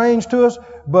sounds strange to us,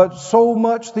 but so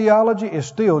much theology is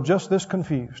still just this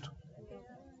confused.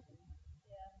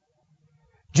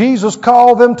 Jesus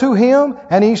called them to Him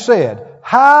and He said,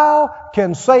 how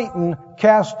can Satan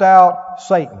cast out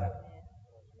Satan?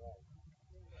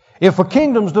 If a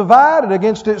kingdom's divided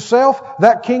against itself,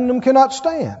 that kingdom cannot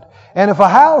stand. And if a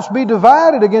house be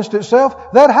divided against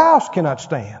itself, that house cannot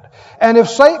stand. And if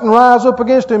Satan rise up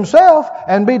against himself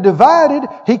and be divided,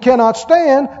 he cannot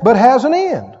stand, but has an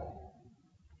end.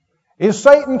 Is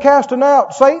Satan casting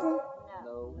out Satan?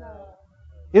 No.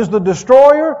 Is the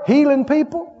destroyer healing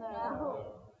people? No.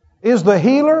 Is the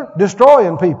healer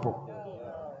destroying people?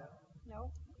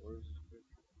 No.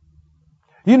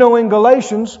 You know, in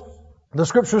Galatians, the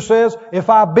Scripture says, if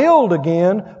I build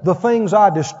again the things I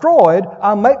destroyed,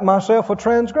 I make myself a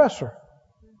transgressor.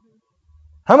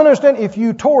 How many understand? If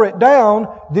you tore it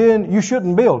down, then you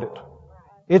shouldn't build it.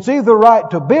 It's either right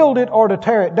to build it or to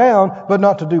tear it down, but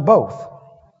not to do both.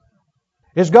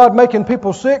 Is God making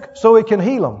people sick so He can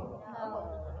heal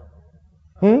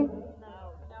them?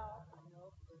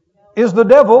 Is the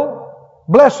devil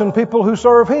blessing people who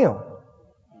serve Him?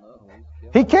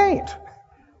 He can't.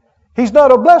 He's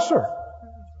not a blesser.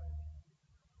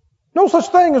 No such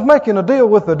thing as making a deal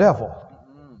with the devil.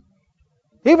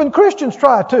 Even Christians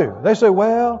try to. They say,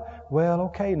 well,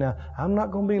 okay, now, I'm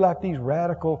not going to be like these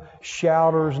radical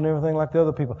shouters and everything like the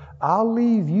other people. I'll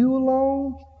leave you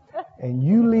alone, and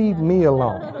you leave me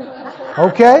alone.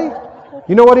 Okay?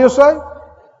 You know what he'll say?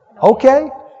 Okay?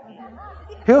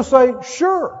 He'll say,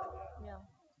 sure.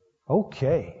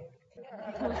 Okay.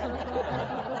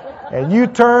 And you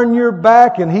turn your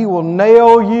back and he will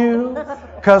nail you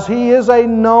because he is a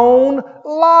known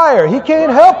liar. He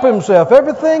can't help himself.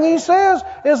 Everything he says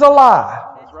is a lie.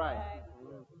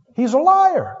 He's a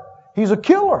liar. He's a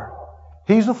killer.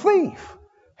 He's a thief.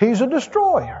 He's a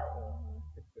destroyer.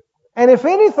 And if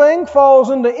anything falls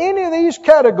into any of these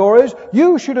categories,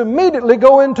 you should immediately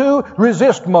go into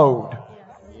resist mode.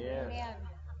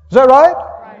 Is that right?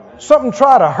 Something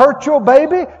try to hurt your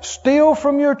baby, steal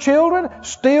from your children,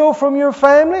 steal from your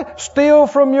family, steal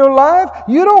from your life.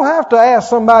 You don't have to ask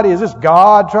somebody, is this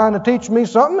God trying to teach me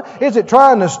something? Is it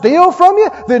trying to steal from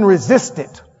you? Then resist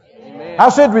it. Amen. I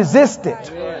said resist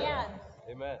it.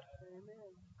 Amen.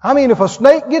 I mean, if a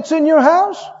snake gets in your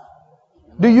house,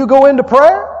 do you go into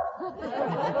prayer?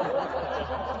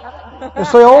 And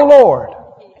say, oh Lord,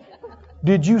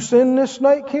 did you send this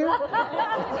snake here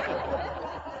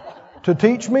to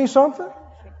teach me something?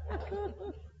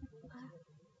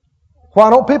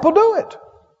 Why don't people do it?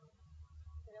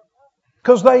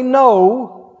 Because they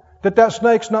know that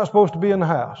snake's not supposed to be in the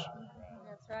house.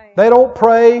 They don't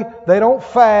pray, they don't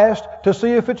fast to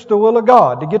see if it's the will of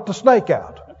God to get the snake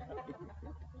out.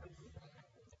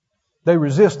 They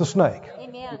resist the snake.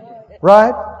 Amen.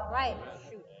 Right? Right.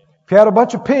 If you had a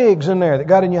bunch of pigs in there that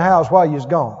got in your house while you was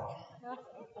gone,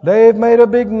 they've made a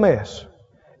big mess.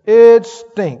 It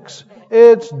stinks.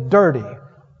 It's dirty.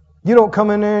 You don't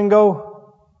come in there and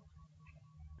go,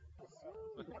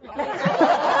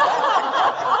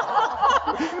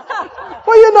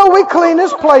 well, we clean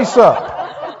this place up.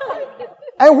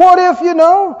 And what if,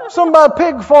 somebody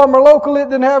pig farmer locally that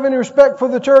didn't have any respect for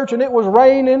the church and it was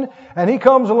raining and he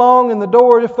comes along and the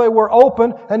door, if they were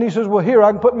open, and he says, well, here,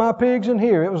 I can put my pigs in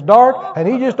here. It was dark and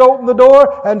he just opened the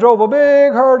door and drove a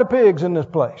big herd of pigs in this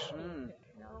place.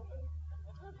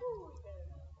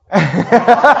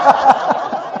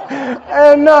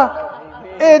 And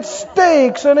it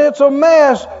stinks and it's a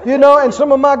mess, and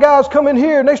some of my guys come in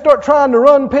here and they start trying to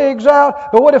run pigs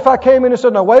out. But what if I came in and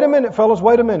said, now wait a minute, fellas,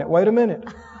 wait a minute.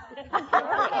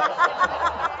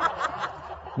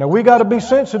 Now we got to be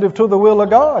sensitive to the will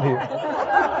of God here.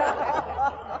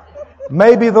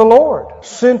 Maybe the Lord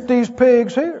sent these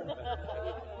pigs here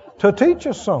to teach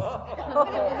us something.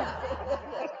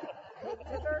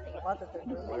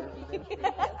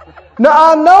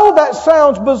 Now, I know that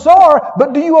sounds bizarre,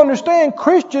 but do you understand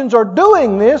Christians are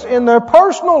doing this in their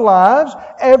personal lives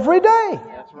every day?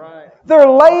 That's right. They're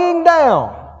laying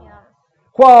down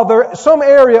while some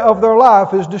area of their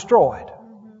life is destroyed.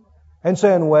 And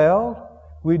saying, well,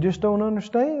 we just don't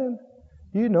understand.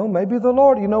 Maybe the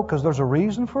Lord, because there's a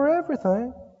reason for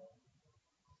everything.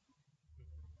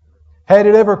 Had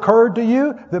it ever occurred to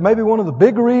you that maybe one of the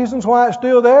big reasons why it's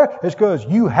still there is because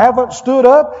you haven't stood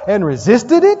up and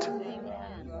resisted it?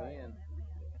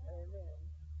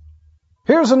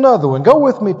 Here's another one. Go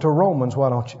with me to Romans, why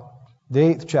don't you? The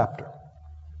 8th chapter.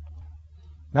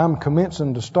 Now I'm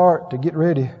commencing to start to get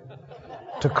ready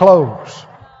to close.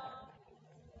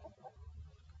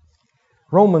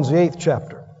 Romans, the 8th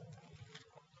chapter.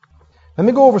 Let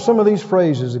me go over some of these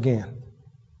phrases again.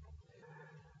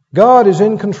 God is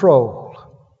in control.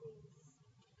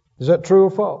 Is that true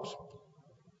or false?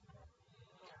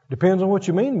 Depends on what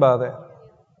you mean by that.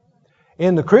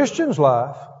 In the Christian's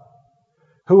life,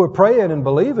 who are praying and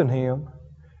believing Him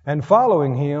and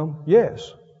following Him,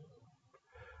 yes.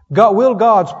 Will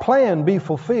God's plan be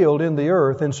fulfilled in the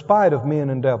earth in spite of men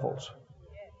and devils?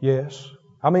 Yes.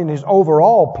 I mean His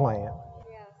overall plan.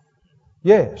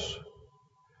 Yes.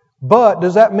 But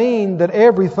does that mean that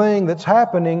everything that's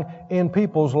happening in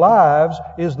people's lives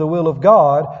is the will of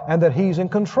God and that He's in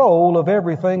control of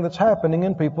everything that's happening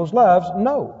in people's lives?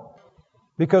 No.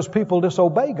 Because people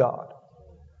disobey God.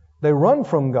 They run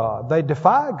from God. They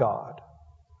defy God.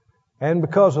 And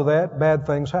because of that, bad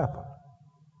things happen.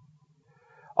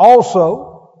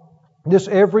 Also, this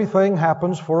everything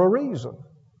happens for a reason.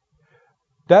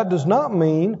 That does not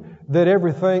mean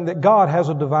that God has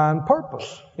a divine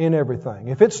purpose in everything.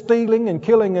 If it's stealing and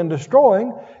killing and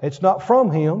destroying, it's not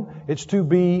from Him. It's to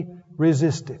be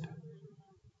resisted.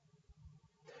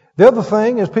 The other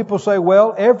thing is people say,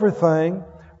 well, everything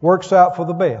works out for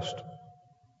the best.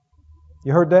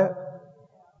 You heard that?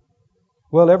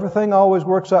 Well, everything always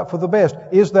works out for the best.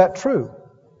 Is that true?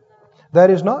 That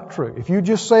is not true. If you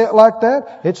just say it like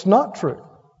that, it's not true.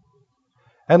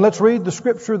 And let's read the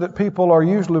scripture that people are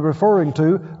usually referring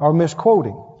to or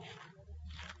misquoting.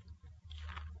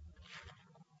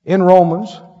 In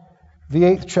Romans, the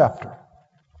 8th chapter.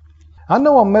 I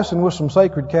know I'm messing with some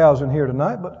sacred cows in here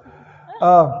tonight, but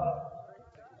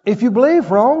if you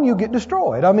believe wrong, you get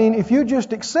destroyed. I mean, if you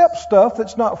just accept stuff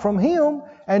that's not from Him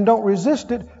and don't resist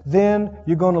it, then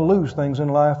you're going to lose things in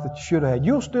life that you should have had.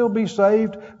 You'll still be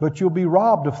saved, but you'll be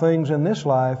robbed of things in this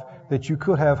life that you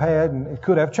could have had and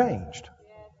could have changed.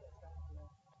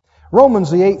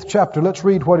 Romans, the 8th chapter, let's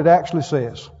read what it actually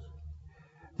says.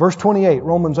 Verse 28,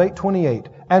 Romans 8:28.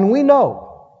 And we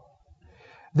know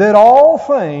that all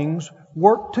things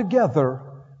work together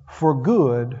for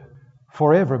good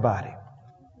for everybody.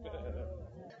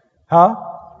 Huh?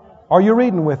 Are you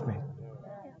reading with me?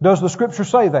 Does the Scripture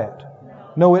say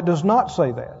that? No, it does not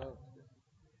say that.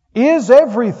 Is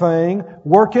everything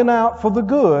working out for the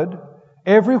good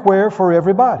everywhere for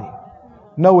everybody?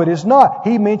 No, it is not.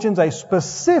 He mentions a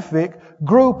specific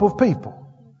group of people.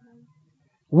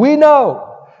 We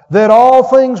know that all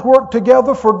things work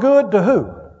together for good to who?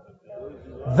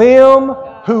 Them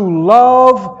who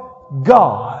love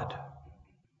God.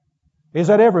 Is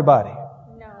that everybody?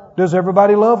 No. Does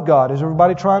everybody love God? Is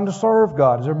everybody trying to serve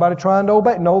God? Is everybody trying to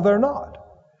obey? No, they're not.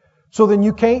 So then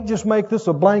you can't just make this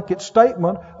a blanket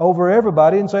statement over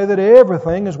everybody and say that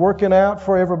everything is working out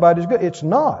for everybody's good. It's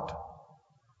not.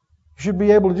 You should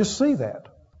be able to just see that.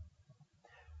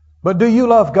 But do you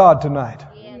love God tonight?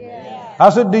 Yes. I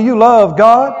said, do you love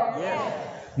God? Yes.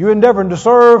 You're endeavoring to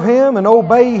serve Him and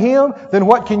obey Him? Then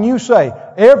what can you say?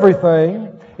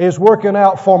 Everything is working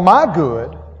out for my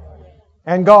good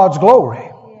and God's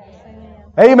glory.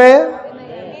 Amen?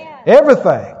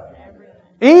 Everything.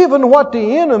 Even what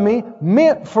the enemy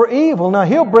meant for evil. Now,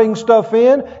 he'll bring stuff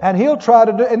in and he'll try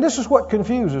to do... And this is what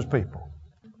confuses people.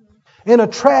 In a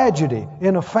tragedy,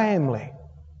 in a family,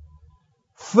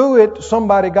 through it,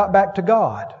 somebody got back to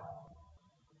God.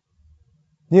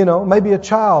 You know, maybe a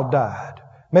child died.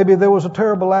 Maybe there was a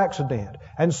terrible accident.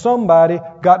 And somebody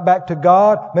got back to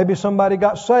God. Maybe somebody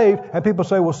got saved. And people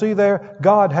say, well, see there,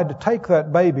 God had to take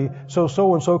that baby so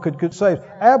so-and-so could get saved.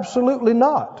 Absolutely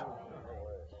not.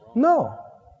 No.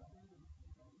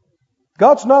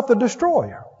 God's not the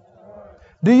destroyer.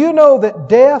 Do you know that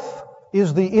death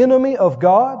is the enemy of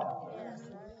God?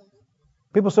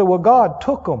 People say, well, God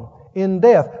took them in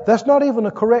death. That's not even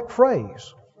a correct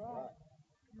phrase.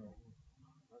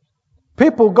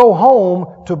 People go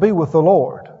home to be with the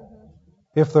Lord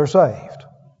if they're saved.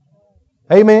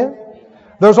 Amen?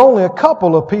 There's only a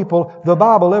couple of people the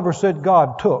Bible ever said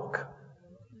God took.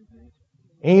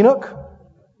 Enoch,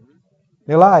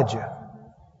 Elijah.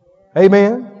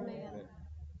 Amen?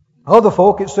 Other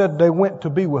folk, it said they went to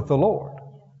be with the Lord.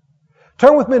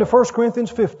 Turn with me to 1 Corinthians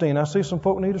 15. I see some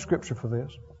folk need a scripture for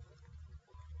this.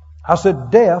 I said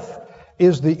death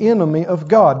is the enemy of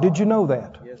God. Did you know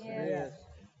that? Yes.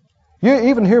 You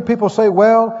even hear people say,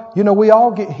 well, you know, we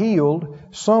all get healed.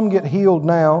 Some get healed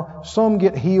now. Some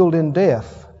get healed in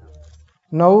death.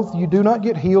 No, you do not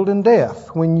get healed in death.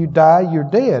 When you die, you're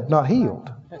dead, not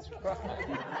healed. That's right.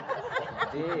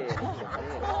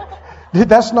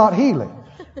 That's not healing.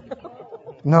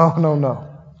 No.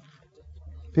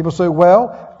 People say,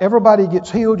 well, everybody gets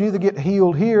healed. You either get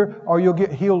healed here or you'll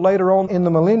get healed later on in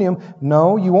the millennium.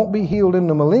 No, you won't be healed in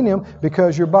the millennium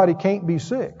because your body can't be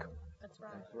sick. That's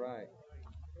right.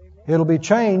 It'll be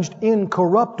changed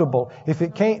incorruptible. If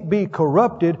it can't be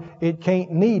corrupted, it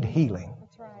can't need healing.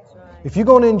 That's right. If you're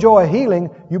going to enjoy healing,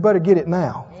 you better get it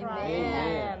now.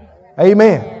 Amen.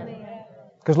 Amen.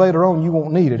 Because later on you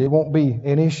won't need it. It won't be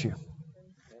an issue.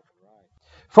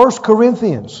 1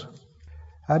 Corinthians.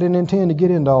 I didn't intend to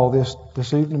get into all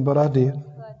this evening, but I did.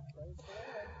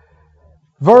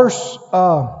 Verse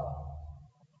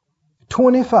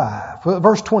 25.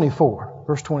 Verse 24.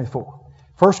 Verse 24.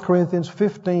 1 Corinthians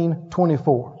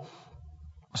 15:24.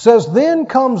 Says, then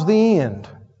comes the end,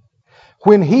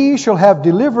 when He shall have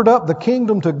delivered up the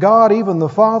kingdom to God, even the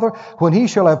Father, when He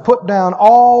shall have put down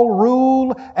all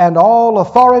rule and all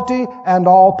authority and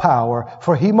all power.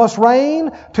 For He must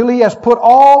reign till He has put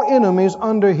all enemies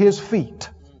under His feet.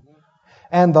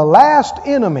 And the last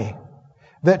enemy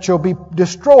that shall be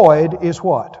destroyed is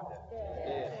what?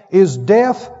 Is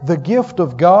death the gift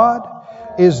of God?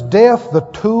 Is death the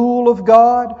tool of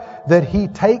God that He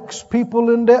takes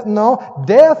people in death? No,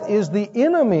 death is the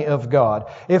enemy of God.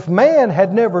 If man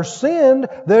had never sinned,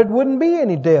 there wouldn't be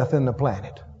any death in the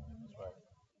planet.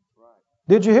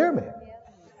 Did you hear me?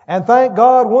 And thank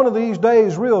God one of these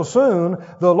days real soon,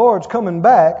 the Lord's coming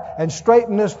back and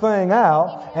straighten this thing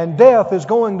out, and death is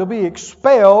going to be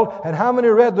expelled. And how many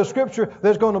read the Scripture?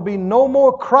 There's going to be no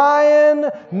more crying,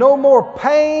 no more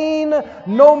pain,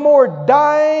 no more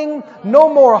dying,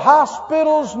 no more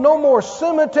hospitals, no more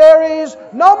cemeteries,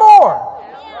 no more.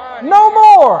 No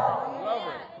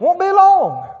more. Won't be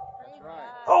long.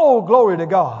 Oh, glory to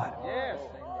God.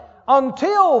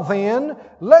 Until then,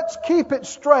 let's keep it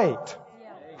straight.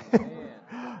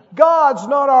 God's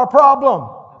not our problem.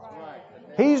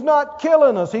 He's not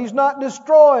killing us. He's not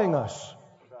destroying us.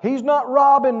 He's not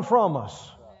robbing from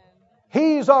us.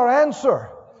 He's our answer.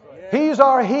 He's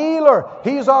our healer.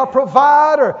 He's our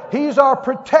provider. He's our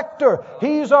protector.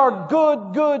 He's our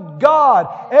good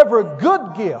God. Every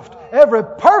good gift, every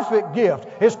perfect gift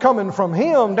is coming from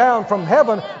Him, down from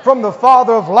heaven, from the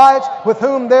Father of lights, with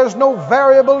whom there's no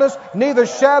variableness, neither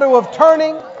shadow of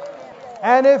turning.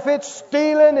 And if it's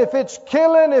stealing, if it's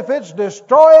killing, if it's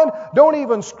destroying, don't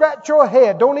even scratch your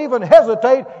head. Don't even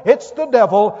hesitate. It's the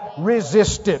devil.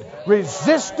 Resist it.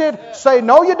 Resist it. Say,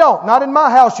 no, you don't. Not in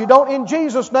my house. You don't. In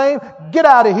Jesus' name, get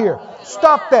out of here.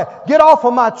 Stop that. Get off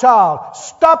of my child.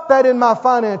 Stop that in my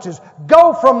finances.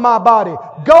 Go from my body.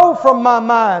 Go from my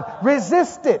mind.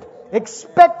 Resist it.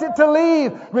 Expect it to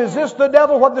leave. Resist the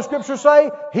devil. What the Scriptures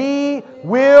say? He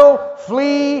will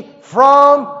flee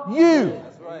from you.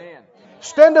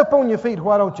 Stand up on your feet,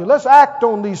 why don't you? Let's act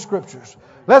on these Scriptures.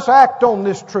 Let's act on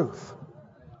this truth.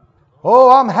 Oh,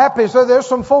 I'm happy. So there's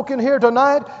some folk in here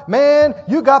tonight. Man,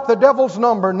 you got the devil's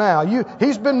number now.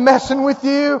 He's been messing with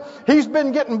you. He's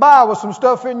been getting by with some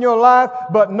stuff in your life,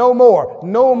 but no more.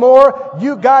 No more.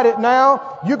 You got it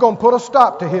now. You're going to put a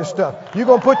stop to his stuff. You're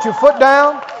going to put your foot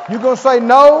down. You're going to say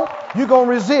no. You're going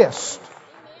to resist.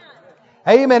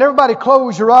 Amen. Everybody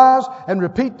close your eyes and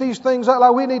repeat these things out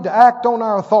loud. We need to act on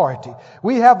our authority.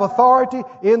 We have authority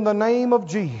in the name of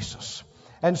Jesus.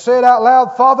 And say it out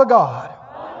loud, Father God,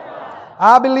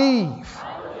 I believe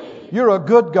You're a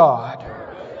good God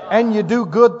and You do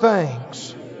good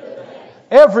things.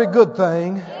 Every good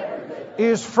thing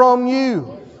is from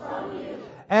You.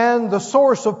 And the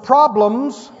source of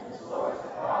problems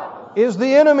is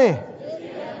the enemy,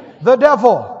 the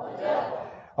devil.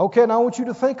 Okay, now I want you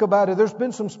to think about it. There's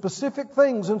been some specific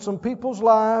things in some people's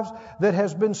lives that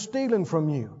has been stealing from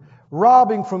you,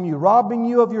 robbing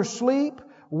you of your sleep,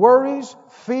 worries,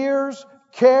 fears,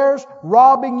 cares,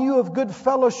 robbing you of good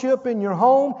fellowship in your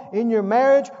home, in your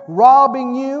marriage,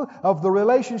 robbing you of the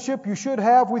relationship you should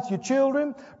have with your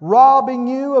children, robbing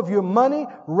you of your money,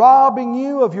 robbing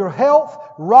you of your health,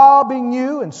 robbing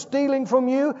you and stealing from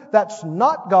you. That's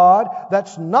not God.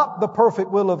 That's not the perfect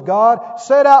will of God.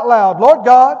 Say it out loud. Lord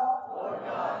God,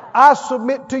 I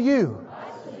submit to You.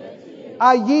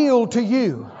 I yield to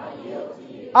You.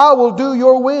 I will do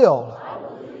Your will.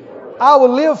 I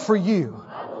will live for You.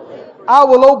 I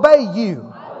will obey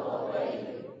You.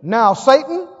 Now,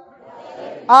 Satan,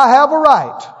 I have a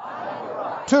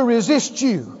right to resist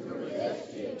You.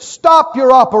 Stop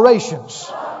your operations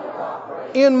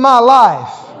in my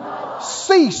life.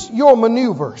 Cease your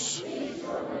maneuvers.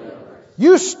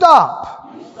 You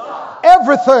stop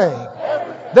everything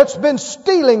that's been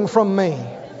stealing from me,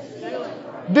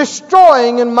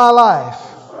 destroying in my life,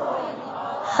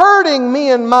 hurting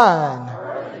me and mine.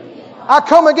 I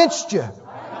come against You.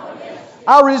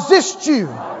 I resist You.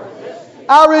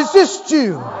 I resist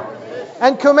You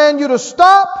and command You to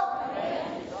stop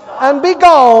and be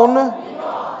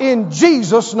gone in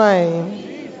Jesus'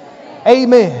 name.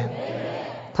 Amen.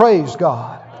 Praise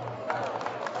God.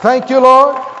 Thank You,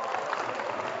 Lord.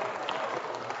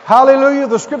 Hallelujah.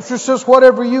 The Scripture says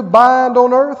whatever you bind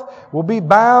on earth will be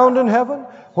bound in heaven.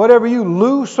 Whatever you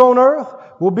loose on earth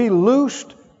will be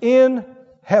loosed in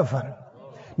heaven.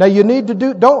 Now you need to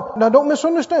don't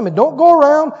misunderstand me. Don't go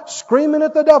around screaming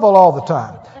at the devil all the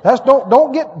time.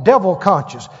 Don't get devil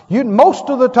conscious. Most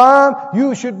of the time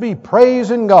you should be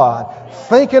praising God,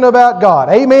 thinking about God.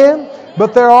 Amen.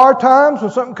 But there are times when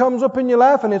something comes up in your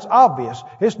life and it's obvious.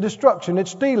 It's destruction,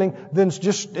 it's stealing. Then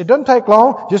it doesn't take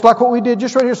long. Just like what we did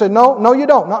just right here. Say, no, you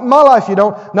don't. Not in my life you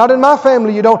don't. Not in my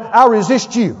family you don't. I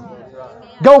resist You.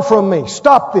 Go from me.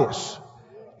 Stop this.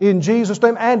 In Jesus'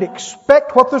 name, and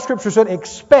expect what the Scripture said.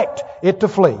 Expect it to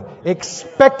flee.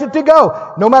 Expect it to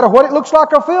go. No matter what it looks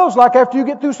like or feels like after you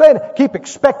get through saying it. Keep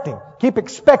expecting. Keep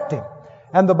expecting.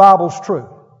 And the Bible's true.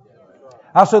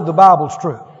 I said the Bible's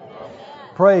true.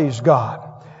 Praise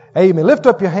God. Amen. Lift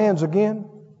up your hands again.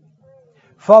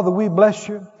 Father, we bless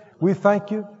You. We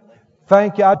thank You.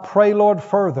 Thank You. I pray, Lord,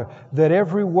 further that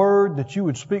every word that You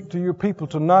would speak to Your people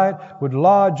tonight would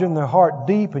lodge in their heart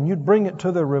deep, and You'd bring it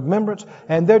to their remembrance,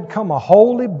 and there'd come a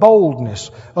holy boldness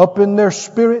up in their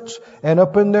spirits and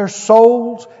up in their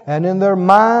souls and in their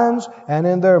minds and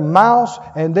in their mouths,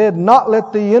 and they'd not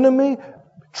let the enemy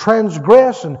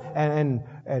transgress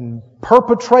and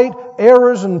perpetrate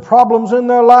errors and problems in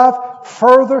their life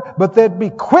further, but they'd be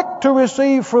quick to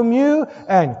receive from You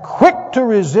and quick to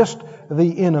resist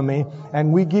the enemy.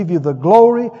 And we give You the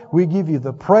glory, we give You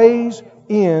the praise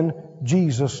in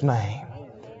Jesus' name.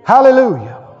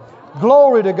 Hallelujah.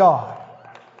 Glory to God.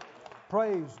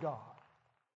 Praise God.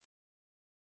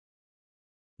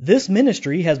 This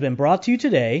ministry has been brought to you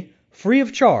today free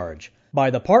of charge by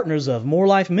the partners of More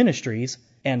Life Ministries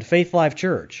and Faith Life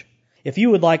Church. If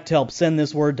you would like to help send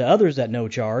this word to others at no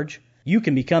charge, you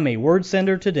can become a word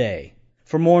sender today.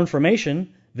 For more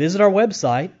information, visit our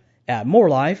website at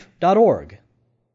morelife.org.